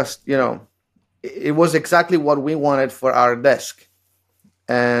for just, you know, it was exactly what we wanted for our desk.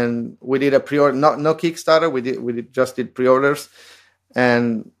 And we did a pre-order, no Kickstarter. We just did pre-orders,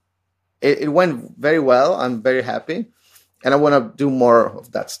 and it went very well. I'm very happy, and I want to do more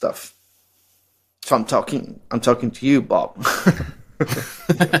of that stuff. So I'm talking to you, Bob.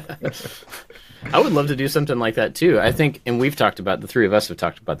 I would love to do something like that too. I think, and the three of us have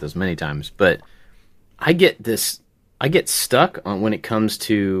talked about this many times, but I get stuck on when it comes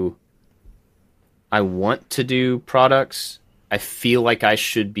to, I want to do products. I feel like I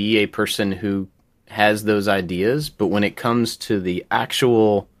should be a person who has those ideas, but when it comes to the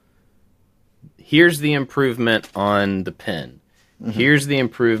actual, here's the improvement on the pen, here's the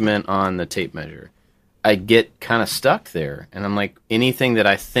improvement on the tape measure, I get kind of stuck there. And I'm like, anything that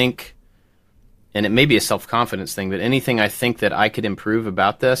I think, and it may be a self-confidence thing, but anything I think that I could improve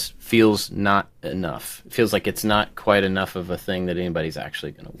about this feels not enough. It feels like it's not quite enough of a thing that anybody's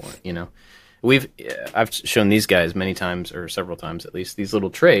actually going to want, you know? I've shown these guys many times, or several times at least, these little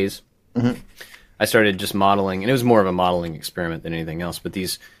trays. I started just modeling, and it was more of a modeling experiment than anything else. But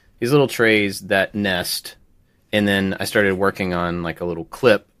these little trays that nest, and then I started working on like a little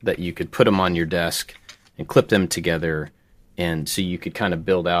clip that you could put them on your desk and clip them together, and so you could kind of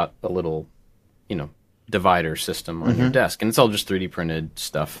build out a little, divider system on your desk. And it's all just 3D printed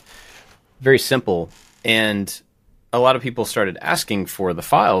stuff. Very simple. And a lot of people started asking for the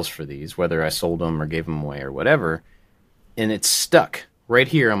files for these, whether I sold them or gave them away or whatever. And it's stuck right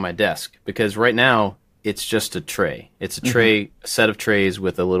here on my desk because right now it's just a tray. It's a tray, a set of trays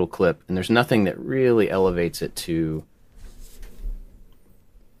with a little clip, and there's nothing that really elevates it to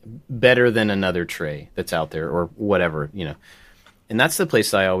better than another tray that's out there or whatever, And that's the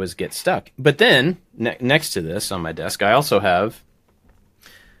place I always get stuck. But then next to this on my desk, I also have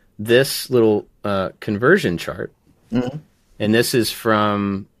this little conversion chart. And this is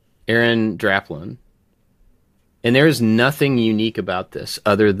from Aaron Draplin. And there is nothing unique about this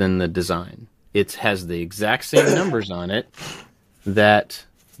other than the design. It has the exact same numbers on it that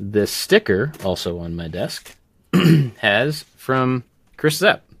this sticker, also on my desk, has from Chris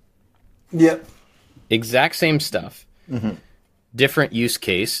Zepp. Yep. Exact same stuff. Different use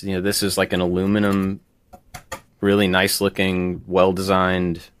case. This is like an aluminum, really nice looking,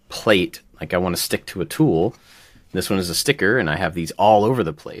 well-designed plate. Like I want to stick to a tool. This one is a sticker, and I have these all over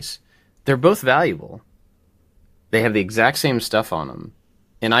the place. They're both valuable. They have the exact same stuff on them.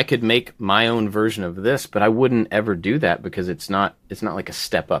 And I could make my own version of this, but I wouldn't ever do that because it's not like a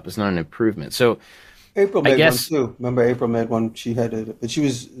step up. It's not an improvement. So April made one too. Remember April made one? She had it, but she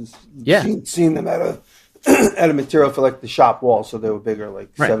was seeing them at a material for like the shop wall, so they were bigger, like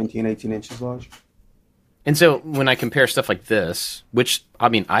 17, 18 inches large. And so when I compare stuff like this, which,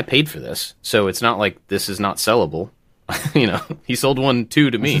 I paid for this, so it's not like this is not sellable. He sold one too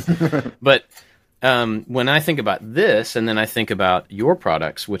to me. But when I think about this, and then I think about your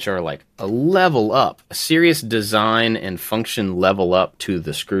products, which are like a level up, a serious design and function level up to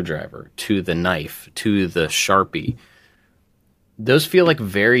the screwdriver, to the knife, to the Sharpie, those feel like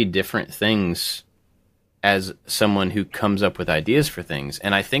very different things as someone who comes up with ideas for things.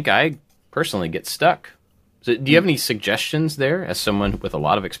 And I think I personally get stuck. So do you have any suggestions there as someone with a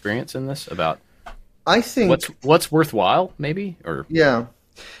lot of experience in this about I think what's worthwhile maybe? Or yeah.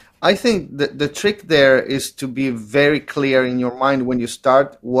 I think the trick there is to be very clear in your mind when you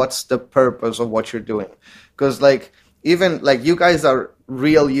start what's the purpose of what you're doing. Because even you guys are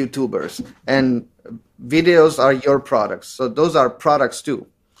real YouTubers and videos are your products. So those are products too.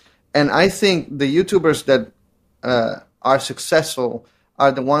 And I think the YouTubers that are successful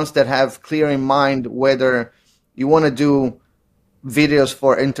are the ones that have clear in mind whether you want to do videos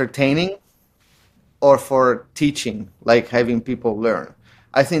for entertaining or for teaching, like having people learn.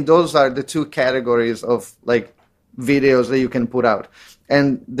 I think those are the two categories of videos that you can put out.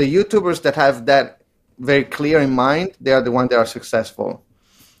 And the YouTubers that have that very clear in mind, they are the ones that are successful.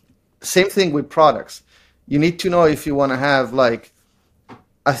 Same thing with products. You need to know if you want to have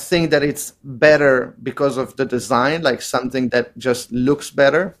a thing that it's better because of the design, like something that just looks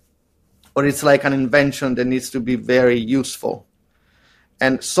better, or it's like an invention that needs to be very useful.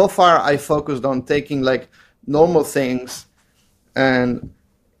 And so far I focused on taking normal things, and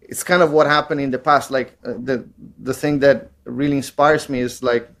it's kind of what happened in the past. The thing that really inspires me is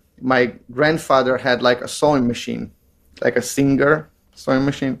my grandfather had a sewing machine, like a Singer sewing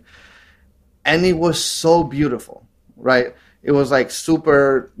machine, and it was so beautiful, right? It was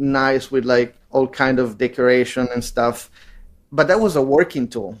super nice with all kind of decoration and stuff, but that was a working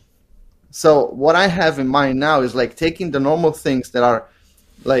tool. So what I have in mind now is taking the normal things that are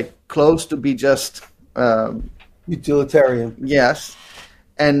close to be just utilitarian. Yes.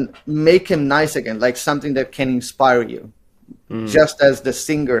 And make them nice again, something that can inspire you, just as the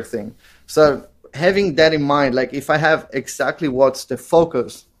Singer thing. So having that in mind, if I have exactly what's the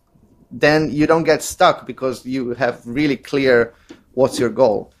focus, then you don't get stuck because you have really clear what's your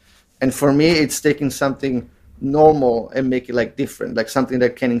goal. And for me, it's taking something normal and make it different, something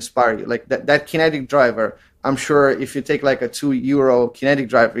that can inspire you. That kinetic driver, I'm sure if you take a €2 kinetic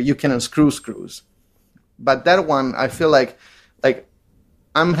driver, you can unscrew screws. But that one, I feel like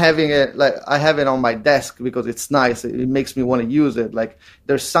I'm having it, I have it on my desk because it's nice. It makes me want to use it.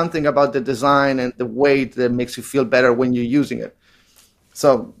 There's something about the design and the weight that makes you feel better when you're using it.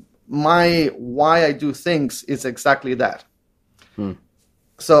 So why I do things is exactly that.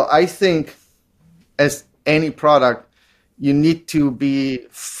 So I think as any product, you need to be,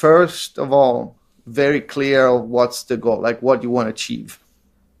 first of all, very clear of what's the goal, what you want to achieve.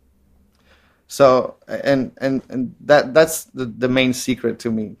 So, and that's the main secret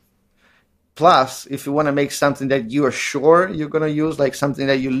to me. Plus, if you want to make something that you are sure you're going to use, something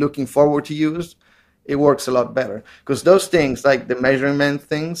that you're looking forward to use, it works a lot better. Because those things, like the measurement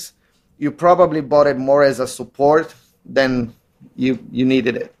things, you probably bought it more as a support than you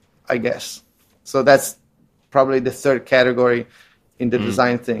needed it, I guess. So that's probably the third category in the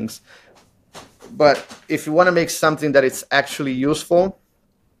design things. But if you want to make something that it's actually useful,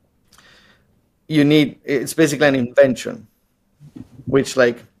 it's basically an invention, which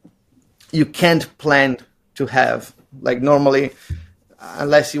like you can't plan to have. Like normally,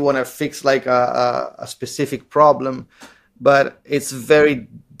 unless you want to fix like a specific problem, but it's very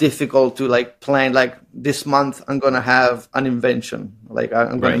difficult to like plan like this month I'm going to have an invention. Like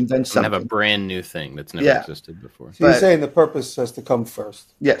I'm going to invent something. Have a brand new thing that's never existed before. So you're saying the purpose has to come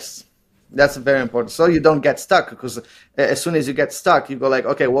first. Yes. That's very important. So you don't get stuck, because as soon as you get stuck, you go like,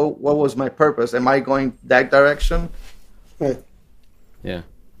 okay, well, what was my purpose? Am I going that direction? Right. Yeah.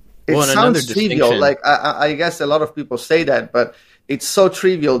 It sounds trivial. Like I guess a lot of people say that, but it's so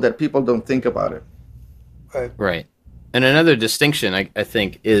trivial that people don't think about it. Right. And another distinction, I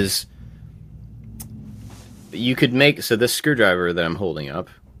think, is you could make, so this screwdriver that I'm holding up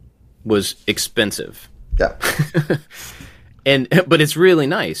was expensive. Yeah. But it's really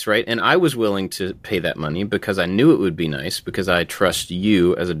nice, right? And I was willing to pay that money because I knew it would be nice, because I trust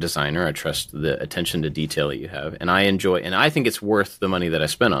you as a designer. I trust the attention to detail that you have, and I enjoy, and I think it's worth the money that I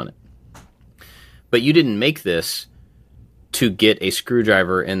spent on it. But you didn't make this to get a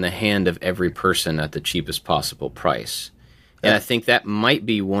screwdriver in the hand of every person at the cheapest possible price. And I think that might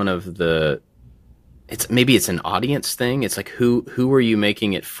be one of the, maybe it's an audience thing. It's like, who are you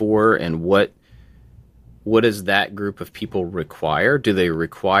making it for, and what does that group of people require? Do they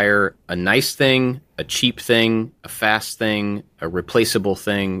require a nice thing, a cheap thing, a fast thing, a replaceable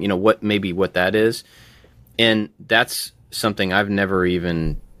thing? You know, what that is. And that's something I've never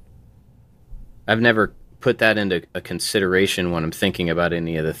put that into a consideration when I'm thinking about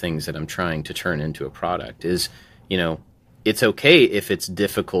any of the things that I'm trying to turn into a product. Is, you know, it's okay if it's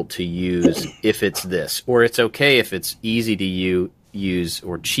difficult to use if it's this, or it's okay if it's easy to use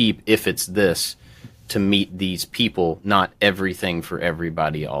or cheap if it's this, to meet these people, not everything for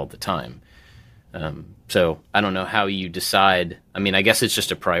everybody all the time. So I don't know how you decide. I mean, I guess it's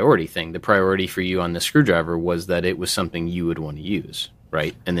just a priority thing. The priority for you on the screwdriver was that it was something you would want to use,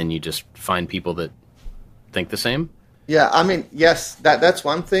 right? And then you just find people that think the same? Yeah, I mean, yes, that's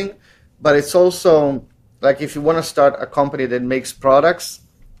one thing. But it's also, like, if you want to start a company that makes products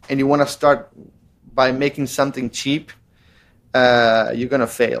and you want to start by making something cheap, you're going to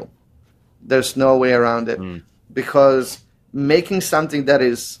fail. There's no way around it, because making something that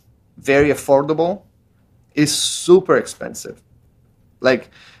is very affordable is super expensive. Like,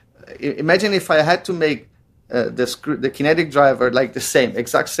 imagine if I had to make the kinetic driver like the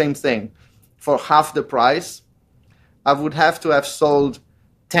exact same thing for half the price. I would have to have sold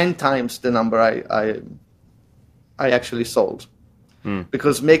 10 times the number I actually sold,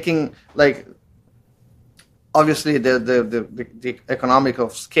 because making, like, obviously the economic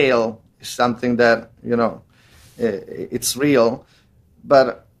of scale is something that, you know, it's real.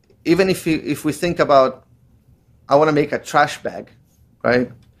 But even if we think about, I want to make a trash bag,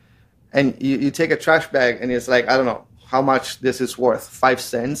 right? And you take a trash bag and it's like, I don't know how much this is worth, 5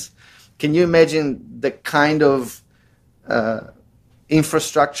 cents. Can you imagine the kind of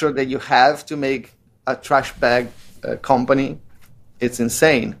infrastructure that you have to make a trash bag company? It's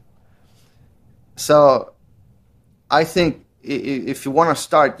insane. So I think if you want to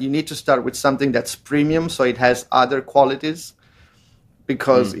start, you need to start with something that's premium, so it has other qualities.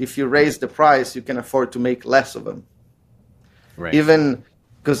 Because if you raise the price, you can afford to make less of them. Right. Even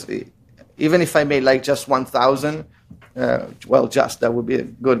if I made like just 1,000, that would be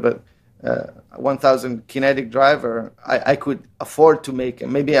good. But 1,000 kinetic driver, I could afford to make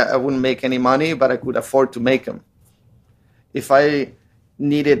them. Maybe I wouldn't make any money, but I could afford to make them. If I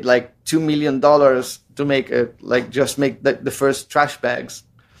needed like $2 million to make the first trash bags,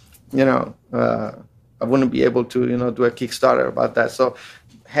 you know, I wouldn't be able to, you know, do a Kickstarter about that. So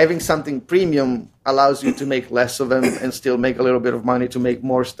having something premium allows you to make less of them and still make a little bit of money to make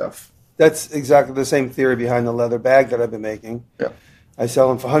more stuff. That's exactly the same theory behind the leather bag that I've been making. Yeah. I sell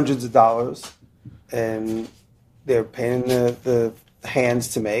them for hundreds of dollars, and they're pain in the hands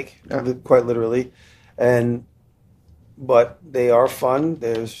to make, quite literally. But they are fun.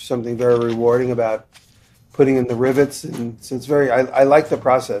 There's something very rewarding about putting in the rivets, and so it's I like the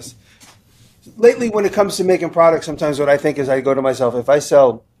process. Lately, when it comes to making products, sometimes what I think is, I go to myself, if I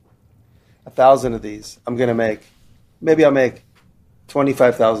sell 1,000 of these, I'll make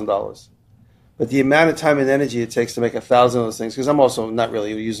 $25,000. But the amount of time and energy it takes to make 1,000 of those things, because I'm also not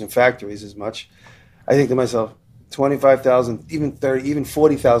really using factories as much, I think to myself, $25,000, even $30,000, even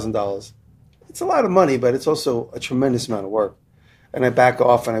 $40,000 it's a lot of money, but it's also a tremendous amount of work. And I back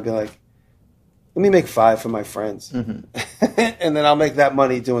off and I'd be like, let me make 5 for my friends. And then I'll make that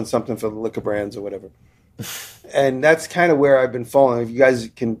money doing something for the liquor brands or whatever. And that's kind of where I've been falling. If you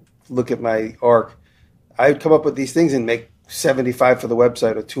guys can look at my arc, I would come up with these things and make 75 for the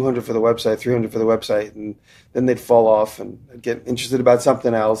website or 200 for the website, 300 for the website. And then they'd fall off and I'd get interested about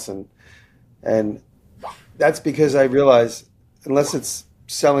something else. And that's because I realized unless it's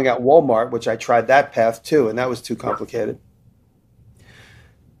selling at Walmart, which I tried that path too, and that was too complicated.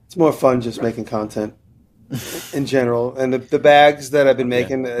 It's more fun just making content in general. And the bags that I've been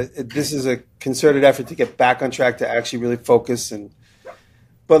making, this is a concerted effort to get back on track to actually really focus.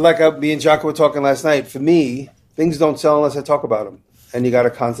 But like me and Jocko were talking last night, for me, things don't sell unless I talk about them. And you got to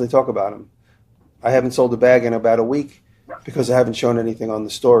constantly talk about them. I haven't sold a bag in about a week because I haven't shown anything on the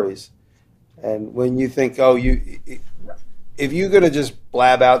stories. And when you think, if you're going to just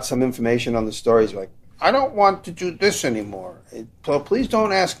blab out some information on the stories, like, I don't want to do this anymore, so please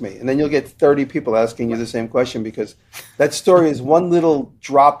don't ask me. And then you'll get 30 people asking you the same question because that story is one little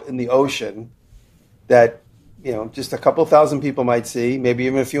drop in the ocean that, just a couple thousand people might see, maybe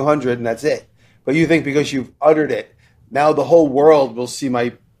even a few hundred, and that's it. But you think because you've uttered it, now the whole world will see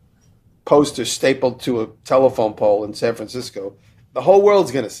my poster stapled to a telephone pole in San Francisco. The whole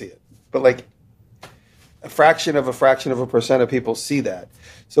world's going to see it. But like a fraction of a percent of people see that.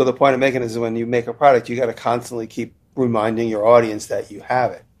 So the point I'm making is when you make a product, you got to constantly keep reminding your audience that you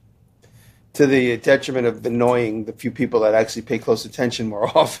have it, to the detriment of annoying the few people that actually pay close attention more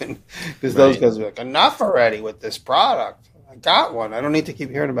often, because those guys are like, enough already with this product. I got one. I don't need to keep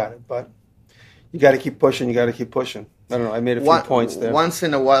hearing about it. But you got to keep pushing. I don't know. I made a few points there. Once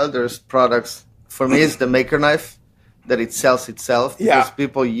in a while, there's products. For me, it's the Maker Knife that it sells itself because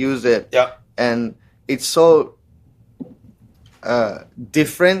people use it. Yeah. And it's so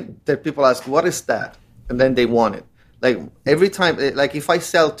different that people ask, what is that? And then they want it. Like every time, like if I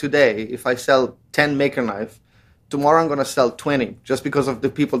sell 10 Maker Knife, tomorrow I'm going to sell 20 just because of the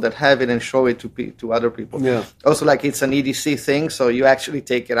people that have it and show it to other people. Yeah. Also, like it's an EDC thing, so you actually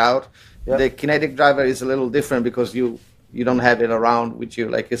take it out. Yeah. The Kinetic Driver is a little different because you don't have it around with you.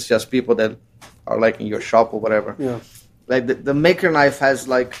 Like it's just people that are like in your shop or whatever. Yeah. Like the Maker Knife has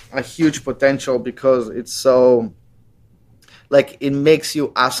like a huge potential because it's so, like it makes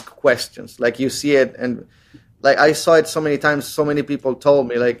you ask questions. Like you see it, and like I saw it so many times. So many people told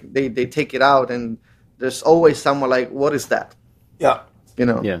me like they take it out and there's always someone like, what is that? Yeah.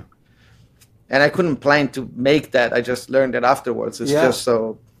 Yeah. And I couldn't plan to make that. I just learned it afterwards. It's just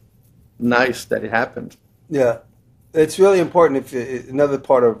so nice that it happened. Yeah. It's really important. Another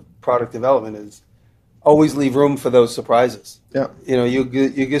part of product development is always leave room for those surprises. Yeah.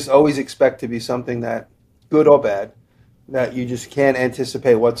 You just always expect to be something that, good or bad, that you just can't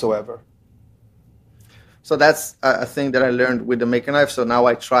anticipate whatsoever. So that's a thing that I learned with the Maker Knife. So now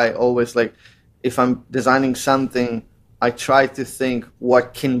I try always, like, if I'm designing something, I try to think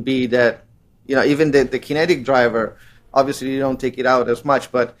what can be that, even the Kinetic Driver, obviously you don't take it out as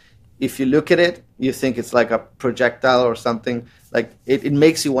much, but if you look at it, you think it's like a projectile or something. Like it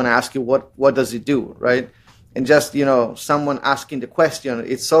makes you want to ask you what does it do, right? And just someone asking the question,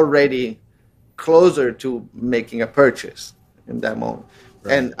 it's already closer to making a purchase in that moment.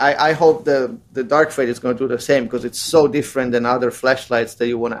 Right. And I hope the Dark Fate is going to do the same because it's so different than other flashlights that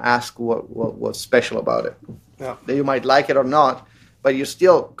you want to ask what's special about it. Yeah. That you might like it or not, but you're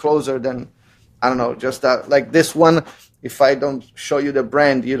still closer than, I don't know, just like this one. If I don't show you the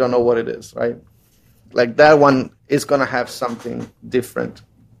brand, you don't know what it is, right? Like that one is going to have something different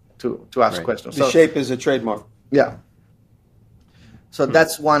to ask questions. The shape is a trademark. Yeah. So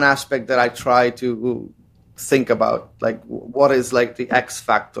that's one aspect that I try to think about, like what is like the X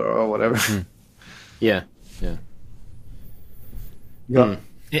factor or whatever. Yeah.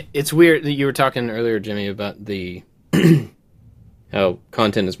 It's weird that you were talking earlier, Jimmy, about the how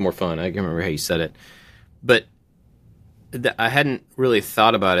content is more fun. I can't remember how you said it, but I hadn't really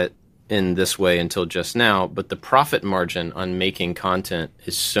thought about it in this way until just now, but the profit margin on making content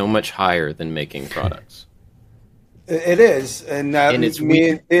is so much higher than making products. It is. And it's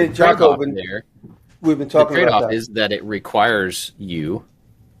me and Jocko, we've been talking about that. The trade-off is that it requires you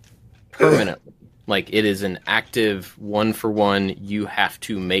permanently. Like it is an active one-for-one, you have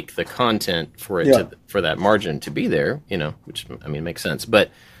to make the content for it for that margin to be there, which makes sense. But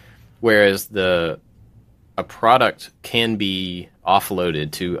whereas a product can be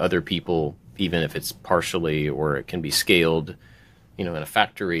offloaded to other people, even if it's partially, or it can be scaled, in a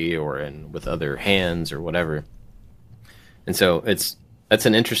factory or with other hands or whatever. And so that's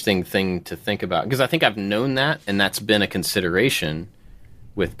an interesting thing to think about because I think I've known that, and that's been a consideration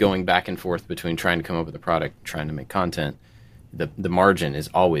with going back and forth between trying to come up with a product and trying to make content, the margin is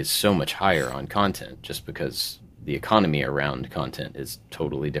always so much higher on content, just because the economy around content is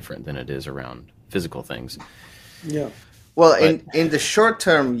totally different than it is around physical things. Yeah. Well, in the short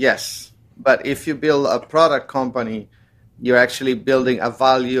term, yes. But if you build a product company, you're actually building a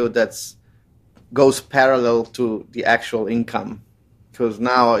value that's goes parallel to the actual income. Because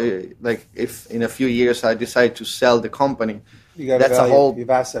now, like, if in a few years I decide to sell the company, You got that's a a whole you have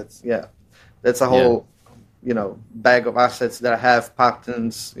assets. yeah, that's a whole bag of assets that have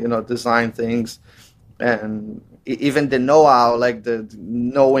patents, design things, and even the know-how, like the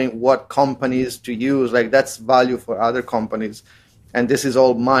knowing what companies to use, like that's value for other companies. And this is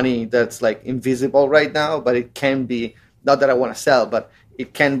all money that's like invisible right now, but it can be, not that I want to sell, but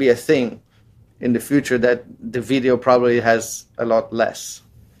it can be a thing in the future that the video probably has a lot less.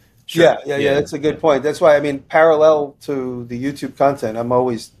 Sure. Yeah. That's a good point. That's why, I mean, parallel to the YouTube content, I'm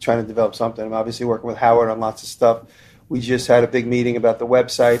always trying to develop something. I'm obviously working with Howard on lots of stuff. We just had a big meeting about the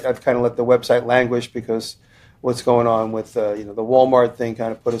website. I've kind of let the website languish because what's going on with the Walmart thing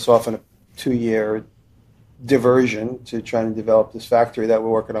kind of put us off in a 2-year diversion to trying to develop this factory that we're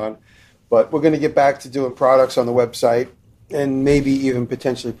working on. But we're going to get back to doing products on the website and maybe even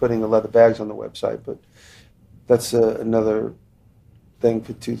potentially putting the leather bags on the website. But that's another thing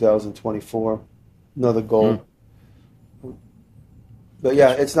for 2024, another goal. But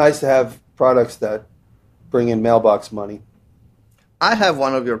yeah, it's nice to have products that bring in mailbox money. I have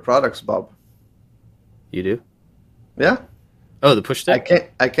one of your products, Bob. You do? Yeah. Oh, the push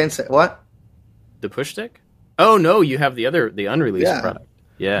stick? I can't say what? The push stick? Oh no, you have the unreleased product.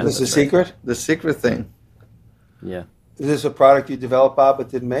 Yeah. This is a secret? The secret thing. Yeah. Is this a product you developed, Bob, but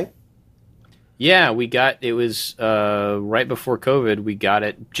didn't make? Yeah, it was right before COVID. We got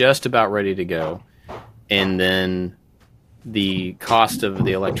it just about ready to go. And then the cost of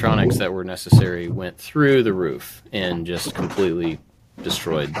the electronics that were necessary went through the roof and just completely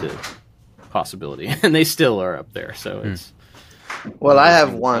destroyed the possibility. And they still are up there. So it's... Well, I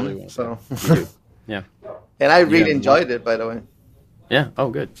have one. So. You do. Yeah. And I really enjoyed it, by the way. Yeah. Oh,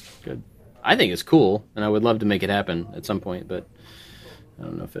 good. Good. I think it's cool, and I would love to make it happen at some point, but I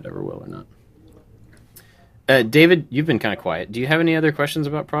don't know if it ever will or not. David, you've been kind of quiet. Do you have any other questions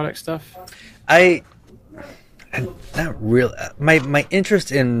about product stuff? I'm not real. My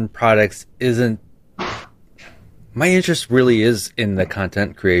interest in products isn't. My interest really is in the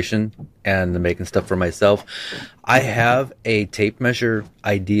content creation and the making stuff for myself. I have a tape measure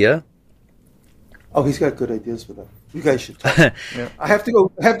idea. Oh, he's got good ideas for that. You guys should talk. Yeah. I have to go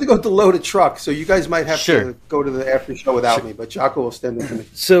to load a truck, so you guys might have to go to the after show without me, but Jocko will stand in for me.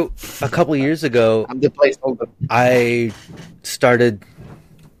 So a couple of years ago, I'm the placeholder. I started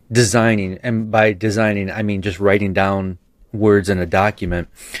designing, and by designing, I mean just writing down words in a document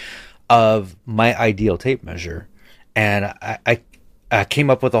of my ideal tape measure. And I came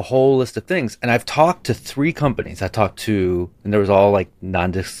up with a whole list of things, and I've talked to 3 companies. And there was all like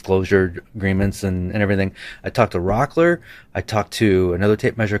non-disclosure agreements and everything. I talked to Rockler. I talked to another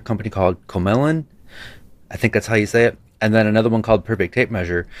tape measure company called Comelin. I think that's how you say it. And then another one called Perfect Tape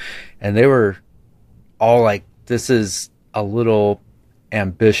Measure. And they were all like, this is a little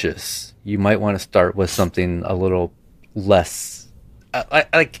ambitious. You might want to start with something a little less.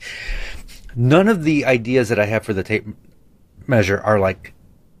 Like, none of the ideas that I have for the tape measure are like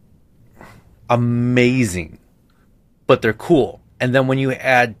amazing, but they're cool. And then when you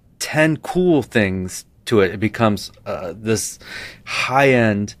add 10 cool things to it, it becomes this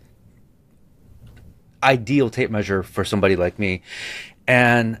high-end ideal tape measure for somebody like me.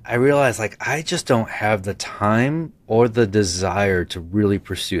 And I realized, like, I just don't have the time or the desire to really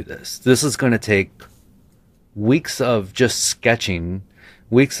pursue this. This is going to take weeks of just sketching,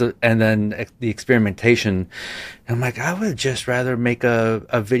 and then the experimentation. And I'm like, I would just rather make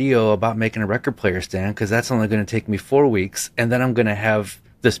a video about making a record player stand, because that's only going to take me 4 weeks, and then I'm going to have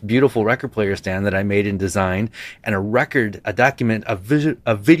this beautiful record player stand that I made and designed, and a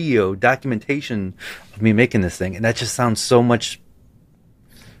video documentation of me making this thing. And that just sounds so much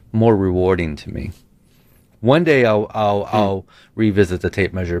more rewarding to me. One day I'll revisit the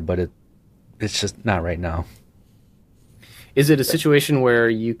tape measure, but it's just not right now. Is it a situation where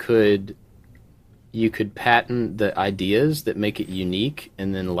you could patent the ideas that make it unique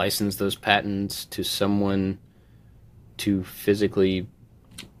and then license those patents to someone to physically,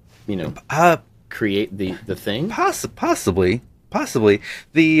 create the thing? Possibly.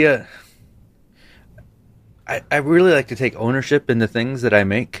 I really like to take ownership in the things that I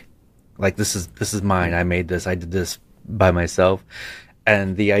make. Like, this is mine. I made this. I did this by myself.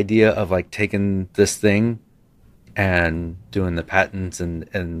 And the idea of like taking this thing and doing the patents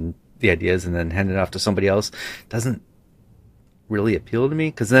and the ideas and then handing it off to somebody else doesn't really appeal to me,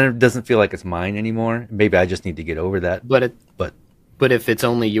 because then it doesn't feel like it's mine anymore. Maybe I just need to get over that. But But if it's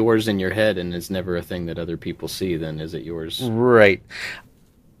only yours in your head and it's never a thing that other people see, then is it yours right.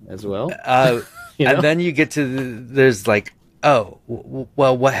 as well? You know? And then you get to there's like, oh,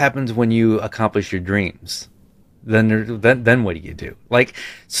 well, what happens when you accomplish your dreams? Then what do you do? Like,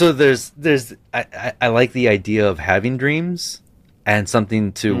 so there's I like the idea of having dreams and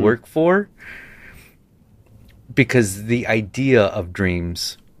something to work for, because the idea of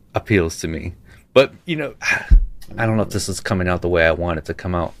dreams appeals to me. But you know, I don't know if this is coming out the way I want it to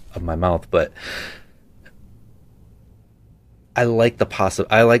come out of my mouth, but I like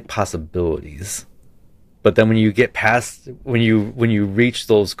possibilities. But then when you get past, when you reach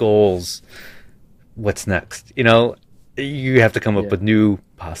those goals, what's next? You know, you have to come up with new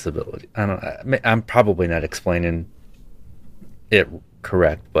possibilities. I don't know. I'm probably not explaining it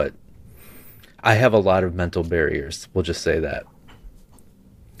correct, but I have a lot of mental barriers. We'll just say that.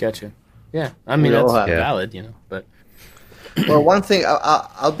 Gotcha. Yeah, I mean, that's valid, you know. But well, one thing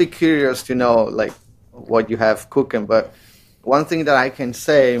I'll be curious to know, like, what you have cooking. But one thing that I can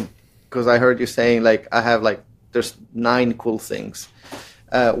say, because I heard you saying, like, I have, like, there's 9 cool things.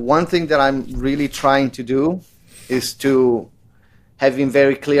 One thing that I'm really trying to do is to having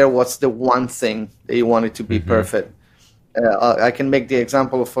very clear what's the one thing that you want it to be perfect. I can make the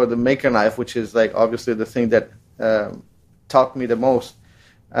example for the Maker knife, which is, like, obviously the thing that taught me the most.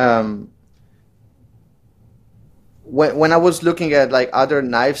 When I was looking at, like, other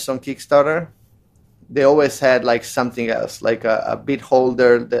knives on Kickstarter, they always had, like, something else, like a bit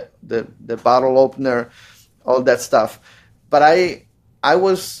holder, the bottle opener, all that stuff. But I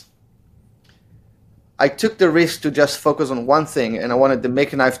took the risk to just focus on one thing, and I wanted the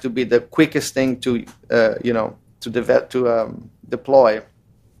Maker knife to be the quickest thing to deploy.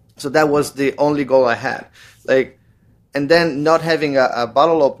 So that was the only goal I had. Like, and then not having a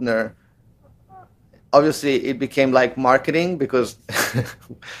bottle opener, obviously it became like marketing, because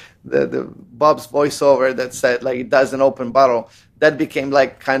the Bob's voiceover that said, like, it doesn't open bottle, that became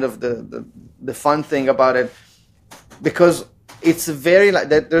like kind of the fun thing about it, because it's very like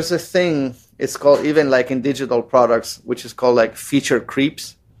that. There's a thing, it's called, even like in digital products, which is called like feature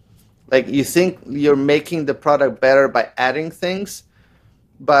creeps. Like, you think you're making the product better by adding things,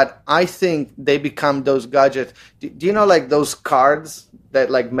 but I think they become those gadgets. Do you know, like, those cards, that,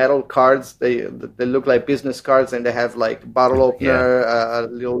 like, metal cards, they look like business cards, and they have, like, bottle opener, a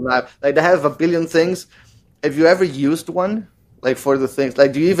little knife, like, they have a billion things. Have you ever used one, like, for the things?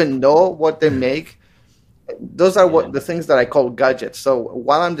 Like, do you even know what they make? Those are what the things that I call gadgets. So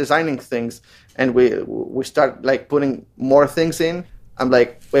while I'm designing things and we start, like, putting more things in, I'm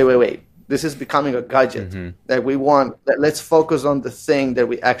like, wait. This is becoming a gadget that we want. Let's focus on the thing that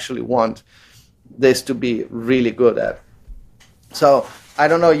we actually want this to be really good at. So I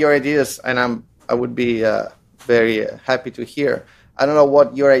don't know your ideas, and I would be very happy to hear. I don't know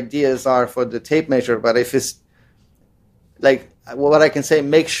what your ideas are for the tape measure, but if it's like, what I can say,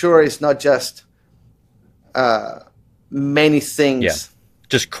 make sure it's not just many things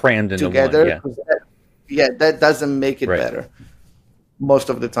just crammed into together. one. That doesn't make it better most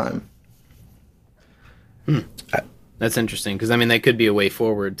of the time. That's interesting, because I mean, that could be a way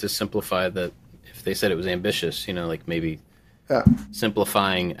forward to simplify that. If they said it was ambitious, you know, like, maybe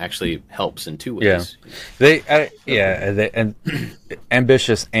simplifying actually helps in 2 ways. And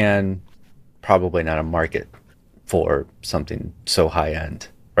ambitious, and probably not a market for something so high end,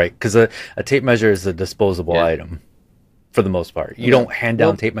 right? Because a tape measure is a disposable item for the most part. You don't hand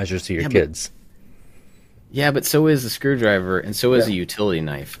down tape measures to your kids. But so is a screwdriver, and so is a utility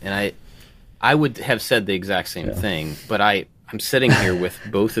knife. And I would have said the exact same thing, but I'm sitting here with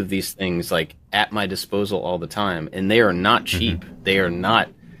both of these things, like, at my disposal all the time, and they are not cheap. They are not,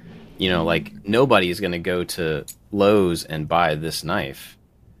 you know, like, nobody is going to go to Lowe's and buy this knife.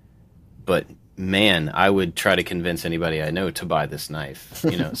 But man, I would try to convince anybody I know to buy this knife,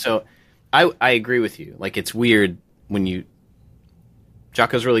 you know. So I agree with you. Like, it's weird when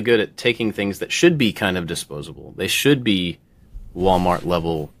Jocko's really good at taking things that should be kind of disposable. They should be Walmart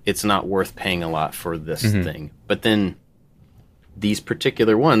level. It's not worth paying a lot for this thing. But then these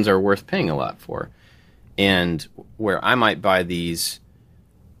particular ones are worth paying a lot for. And where I might buy these,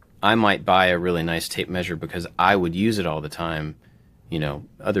 I might buy a really nice tape measure because I would use it all the time. You know,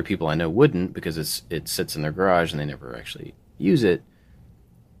 other people I know wouldn't, because it sits in their garage and they never actually use it.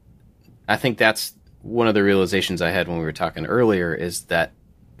 I think that's one of the realizations I had when we were talking earlier, is that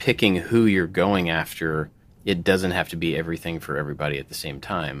picking who you're going after, it doesn't have to be everything for everybody at the same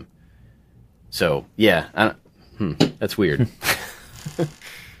time. So, yeah, That's weird.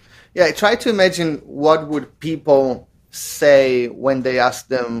 Yeah, I try to imagine what would people say when they ask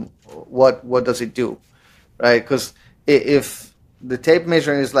them what does it do, right? Because if the tape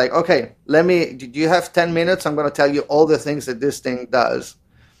measure is like, okay, do you have 10 minutes? I'm going to tell you all the things that this thing does.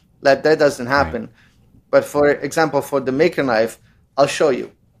 That doesn't happen. Right. But for example, for the Maker Knife, I'll show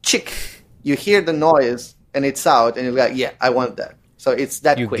you. Chick, you hear the noise and it's out, and you're like, yeah, I want that. So it's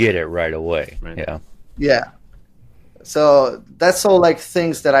that quick. You get it right away. Right. Yeah. Yeah. So that's all like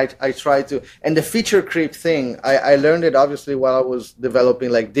things that I try to, and the feature creep thing, I learned it obviously while I was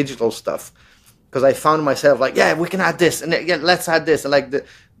developing like digital stuff, because I found myself like, yeah, we can add this, and yeah, let's add this, and like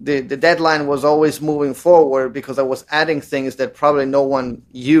the deadline was always moving forward because I was adding things that probably no one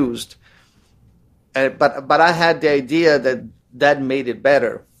used, but I had the idea that made it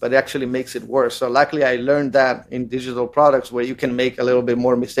better, but it actually makes it worse. So luckily I learned that in digital products where you can make a little bit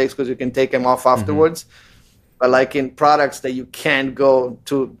more mistakes because you can take them off afterwards. Mm-hmm. But like in products that you can't go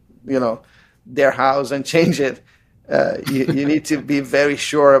to, their house and change it, you need to be very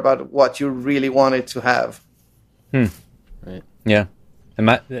sure about what you really want it to have. Right. Yeah. And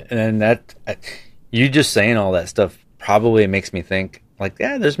that you just saying all that stuff probably makes me think like,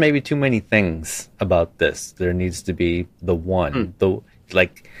 yeah, there's maybe too many things about this. There needs to be the one, the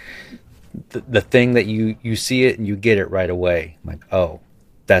thing that you see it and you get it right away. I'm like, oh,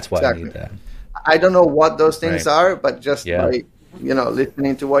 that's why I need that. I don't know what those things are, but just by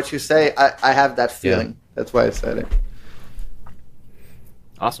listening to what you say, I have that feeling. Yeah. That's why I said it.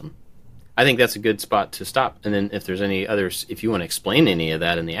 Awesome. I think that's a good spot to stop. And then if there's any others, if you want to explain any of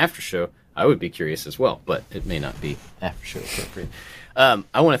that in the after show, I would be curious as well, but it may not be after show appropriate.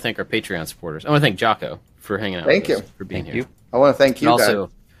 I want to thank our Patreon supporters. I want to thank Jocko for hanging out with us, for being here. I want to thank you and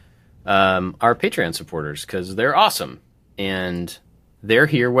also our Patreon supporters, because they're awesome. And they're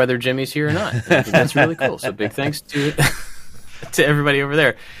here whether Jimmy's here or not. I think that's really cool. So big thanks to everybody over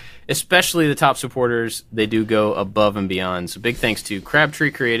there, especially the top supporters. They do go above and beyond. So big thanks to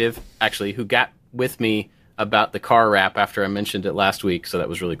Crabtree Creative, actually, who got with me about the car wrap after I mentioned it last week. So that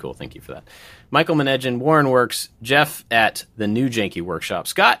was really cool. Thank you for that. Michael Menegin, Warren Works, Jeff at the New Janky Workshop,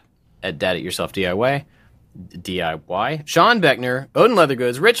 Scott at Dad It Yourself DIY, Sean Beckner, Odin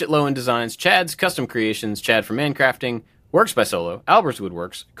Leathergoods, Rich at Low End Designs, Chad's Custom Creations, Chad from Mancrafting, Works by Solo, Albert's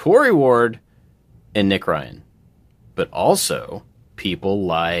Woodworks, Corey Ward, and Nick Ryan. But also people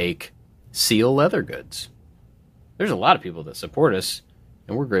like Seal Leather Goods. There's a lot of people that support us,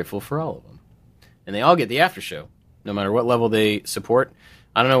 and we're grateful for all of them. And they all get the after show, no matter what level they support.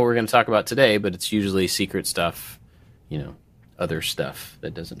 I don't know what we're going to talk about today, but it's usually secret stuff, other stuff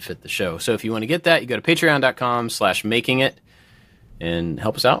that doesn't fit the show. So if you want to get that, you go to patreon.com/makingit and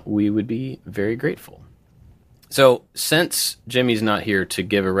help us out. We would be very grateful. So since Jimmy's not here to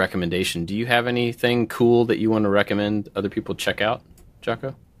give a recommendation, do you have anything cool that you want to recommend other people check out,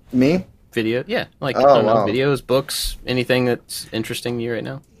 Jocko? Me? Video? Yeah. Like, I don't know, videos, books, anything that's interesting to you right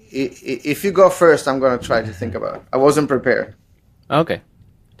now? If you go first, I'm going to try to think about it. I wasn't prepared. Okay.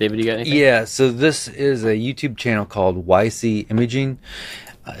 David, you got anything? Yeah, so this is a YouTube channel called YC Imaging.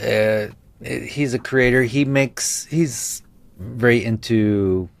 He's a creator. He's very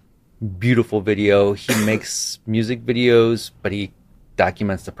into beautiful video. He makes music videos, but he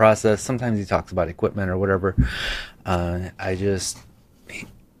documents the process. Sometimes he talks about equipment or whatever.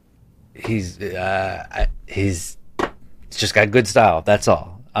 He's just got good style. That's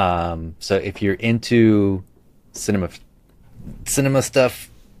all. So if you're into cinema stuff,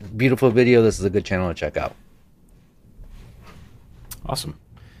 beautiful video, this is a good channel to check out. Awesome.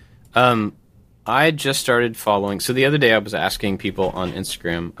 I just started following. So the other day I was asking people on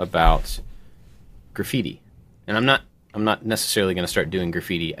Instagram about graffiti, and I'm not necessarily going to start doing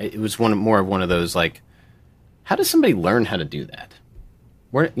graffiti. It was more of one of those like, how does somebody learn how to do that?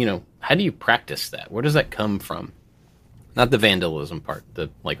 Where how do you practice that? Where does that come from? Not the vandalism part, the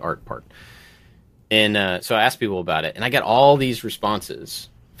like art part. And so I asked people about it, and I got all these responses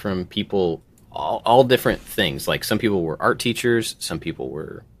from people, all different things. Like some people were art teachers, some people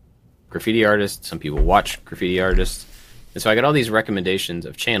were graffiti artists, some people watch graffiti artists. And so I got all these recommendations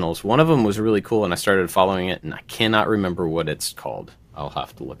of channels. One of them was really cool, and I started following it, and I cannot remember what it's called. I'll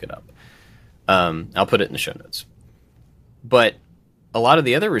have to look it up. I'll put it in the show notes. But a lot of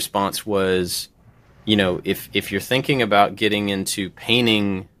the other response was, if you're thinking about getting into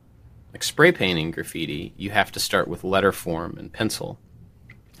painting, like spray painting graffiti, you have to start with letter form and pencil.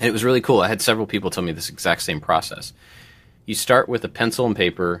 And it was really cool. I had several people tell me this exact same process. You start with a pencil and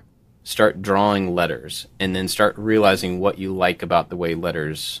paper, start drawing letters, and then start realizing what you like about the way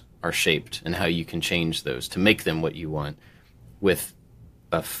letters are shaped and how you can change those to make them what you want with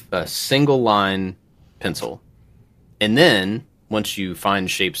a single line pencil. And then once you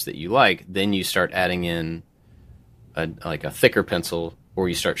find shapes that you like, then you start adding in a thicker pencil, or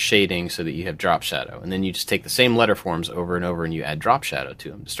you start shading so that you have drop shadow. And then you just take the same letter forms over and over and you add drop shadow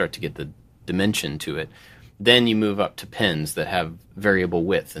to them to start to get the dimension to it. Then you move up to pens that have variable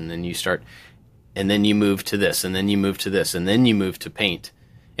width, and then you move to this, and then you move to this, and then you move to paint.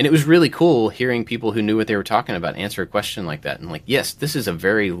 And it was really cool hearing people who knew what they were talking about answer a question like that. And like, yes, this is a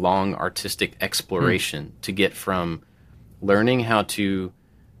very long artistic exploration to get from learning how to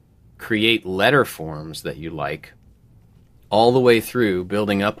create letter forms that you like all the way through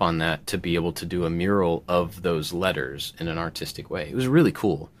building up on that to be able to do a mural of those letters in an artistic way. It was really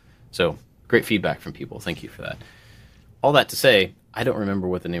cool. So great feedback from people. Thank you for that. All that to say, I don't remember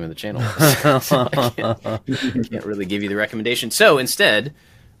what the name of the channel was. So I can't really give you the recommendation. So instead,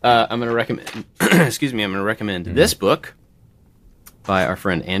 I'm going to recommend, I'm going to recommend this book by our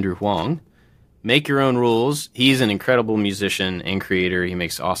friend Andrew Huang, Make Your Own Rules. He's an incredible musician and creator. He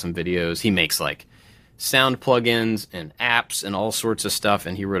makes awesome videos. He makes like sound plugins and apps and all sorts of stuff.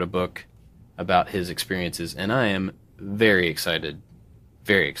 And he wrote a book about his experiences. And I am very excited.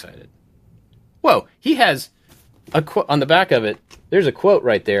 Very excited. Whoa, he has a quote on the back of it. There's a quote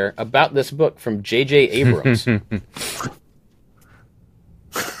right there about this book from J.J. Abrams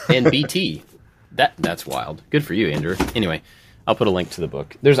and BT. That's wild. Good for you, Andrew. Anyway, I'll put a link to the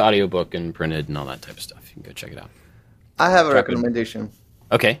book. There's audiobook and printed and all that type of stuff. You can go check it out. I have a recommendation.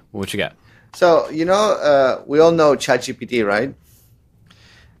 Okay, what you got? So, we all know ChatGPT, right?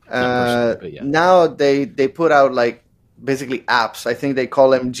 But yeah. Now they put out like basically apps. I think they call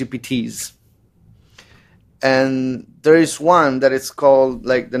them GPTs. And there is one that it's called,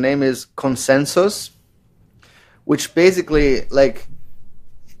 like, the name is Consensus, which basically like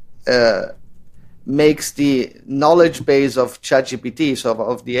makes the knowledge base of ChatGPT, so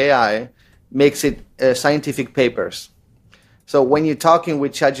of the AI, makes it scientific papers. So when you're talking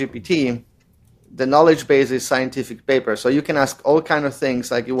with ChatGPT, the knowledge base is scientific papers. So you can ask all kind of things,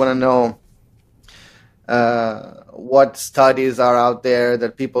 like you want to know what studies are out there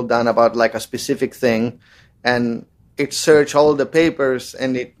that people done about like a specific thing, and it search all the papers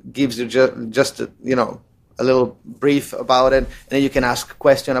and it gives you just a little brief about it, and then you can ask a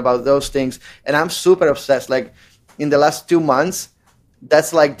question about those things. And I'm super obsessed. Like in the last 2 months,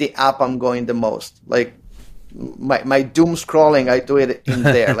 that's like the app I'm going the most. Like my doom scrolling, I do it in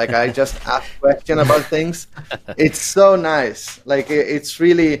there. Like I just ask question about things. It's so nice. Like it's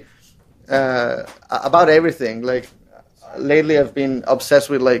really about everything. Like lately I've been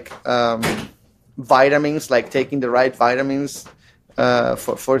obsessed with like vitamins, like taking the right vitamins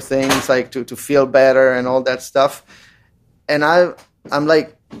for things, like to feel better and all that stuff. And I'm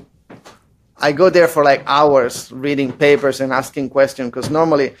like, I go there for like hours reading papers and asking questions, because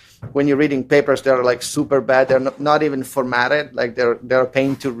normally when you're reading papers, they're like super bad. They're not even formatted. Like they're a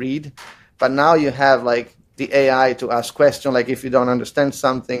pain to read. But now you have like the AI to ask questions, like if you don't understand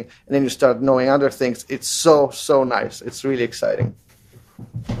something, and then you start knowing other things. It's so nice. It's really exciting.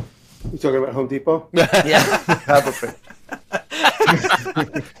 You talking about Home Depot? Yeah, perfect.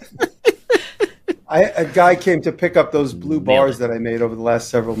 A guy came to pick up those blue bars that I made over the last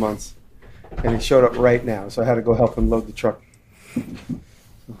several months, and he showed up right now, so I had to go help him load the truck.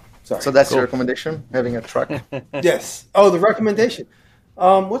 Sorry. So that's your recommendation, having a truck? Yes. Oh, the recommendation.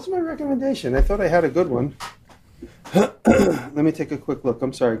 What's my recommendation? I thought I had a good one. Let me take a quick look.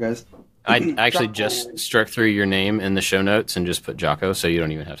 I'm sorry, guys. I actually just struck through your name in the show notes and just put Jocko, so you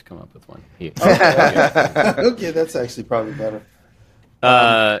don't even have to come up with one. Okay, that's actually probably better.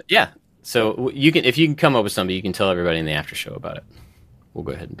 Yeah. So if you can come up with something, you can tell everybody in the after show about it. We'll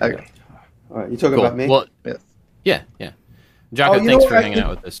go ahead and do that. All right, you talking Cool. about me? Well, yeah. Jocko, thanks for hanging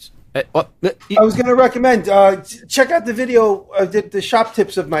out with us. I was going to recommend check out the video of the shop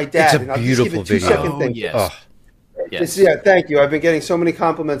tips of my dad. It's a beautiful video. Thing. Yes. Oh. Yes. Yeah, thank you. I've been getting so many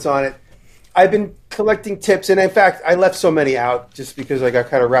compliments on it. I've been collecting tips, and in fact, I left so many out just because I got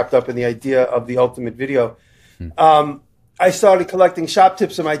kind of wrapped up in the idea of the ultimate video. I started collecting shop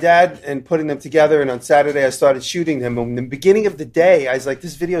tips of my dad and putting them together, and on Saturday I started shooting them. And in the beginning of the day, I was like,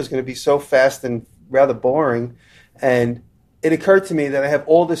 this video is going to be so fast and rather boring. And it occurred to me that I have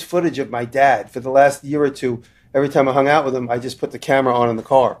all this footage of my dad for the last year or two. Every time I hung out with him, I just put the camera on in the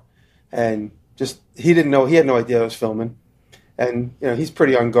car. And he didn't know, he had no idea I was filming. And, he's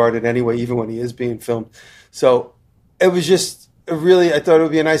pretty unguarded anyway, even when he is being filmed. So it was just I thought it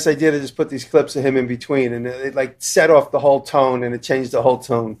would be a nice idea to just put these clips of him in between. And it like set off the whole tone, and it changed the whole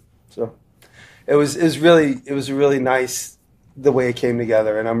tone. So it was really nice the way it came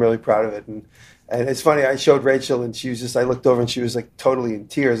together, and I'm really proud of it. And it's funny, I showed Rachel, and I looked over and she was like totally in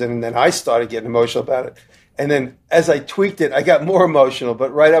tears. And then I started getting emotional about it. And then as I tweaked it, I got more emotional.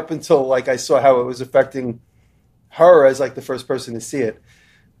 But right up until like I saw how it was affecting her as like the first person to see it,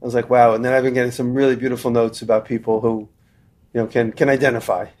 I was like, wow. And then I've been getting some really beautiful notes about people who, you know, can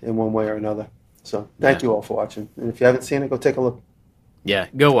identify in one way or another. So thank you all for watching. And if you haven't seen it, go take a look. Yeah,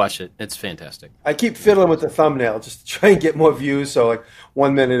 go watch it. It's fantastic. I keep fiddling with the thumbnail just to try and get more views. So like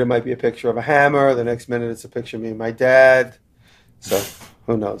 1 minute it might be a picture of a hammer. The next minute it's a picture of me and my dad. So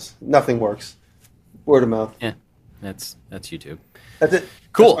who knows? Nothing works. Word of mouth. Yeah, that's YouTube. That's it.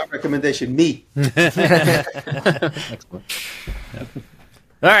 Cool. That's my recommendation. Me. Excellent.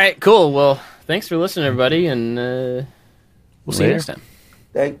 All right, cool. Well, thanks for listening, everybody, and we'll see you next time.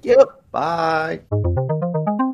 Thank you. Bye.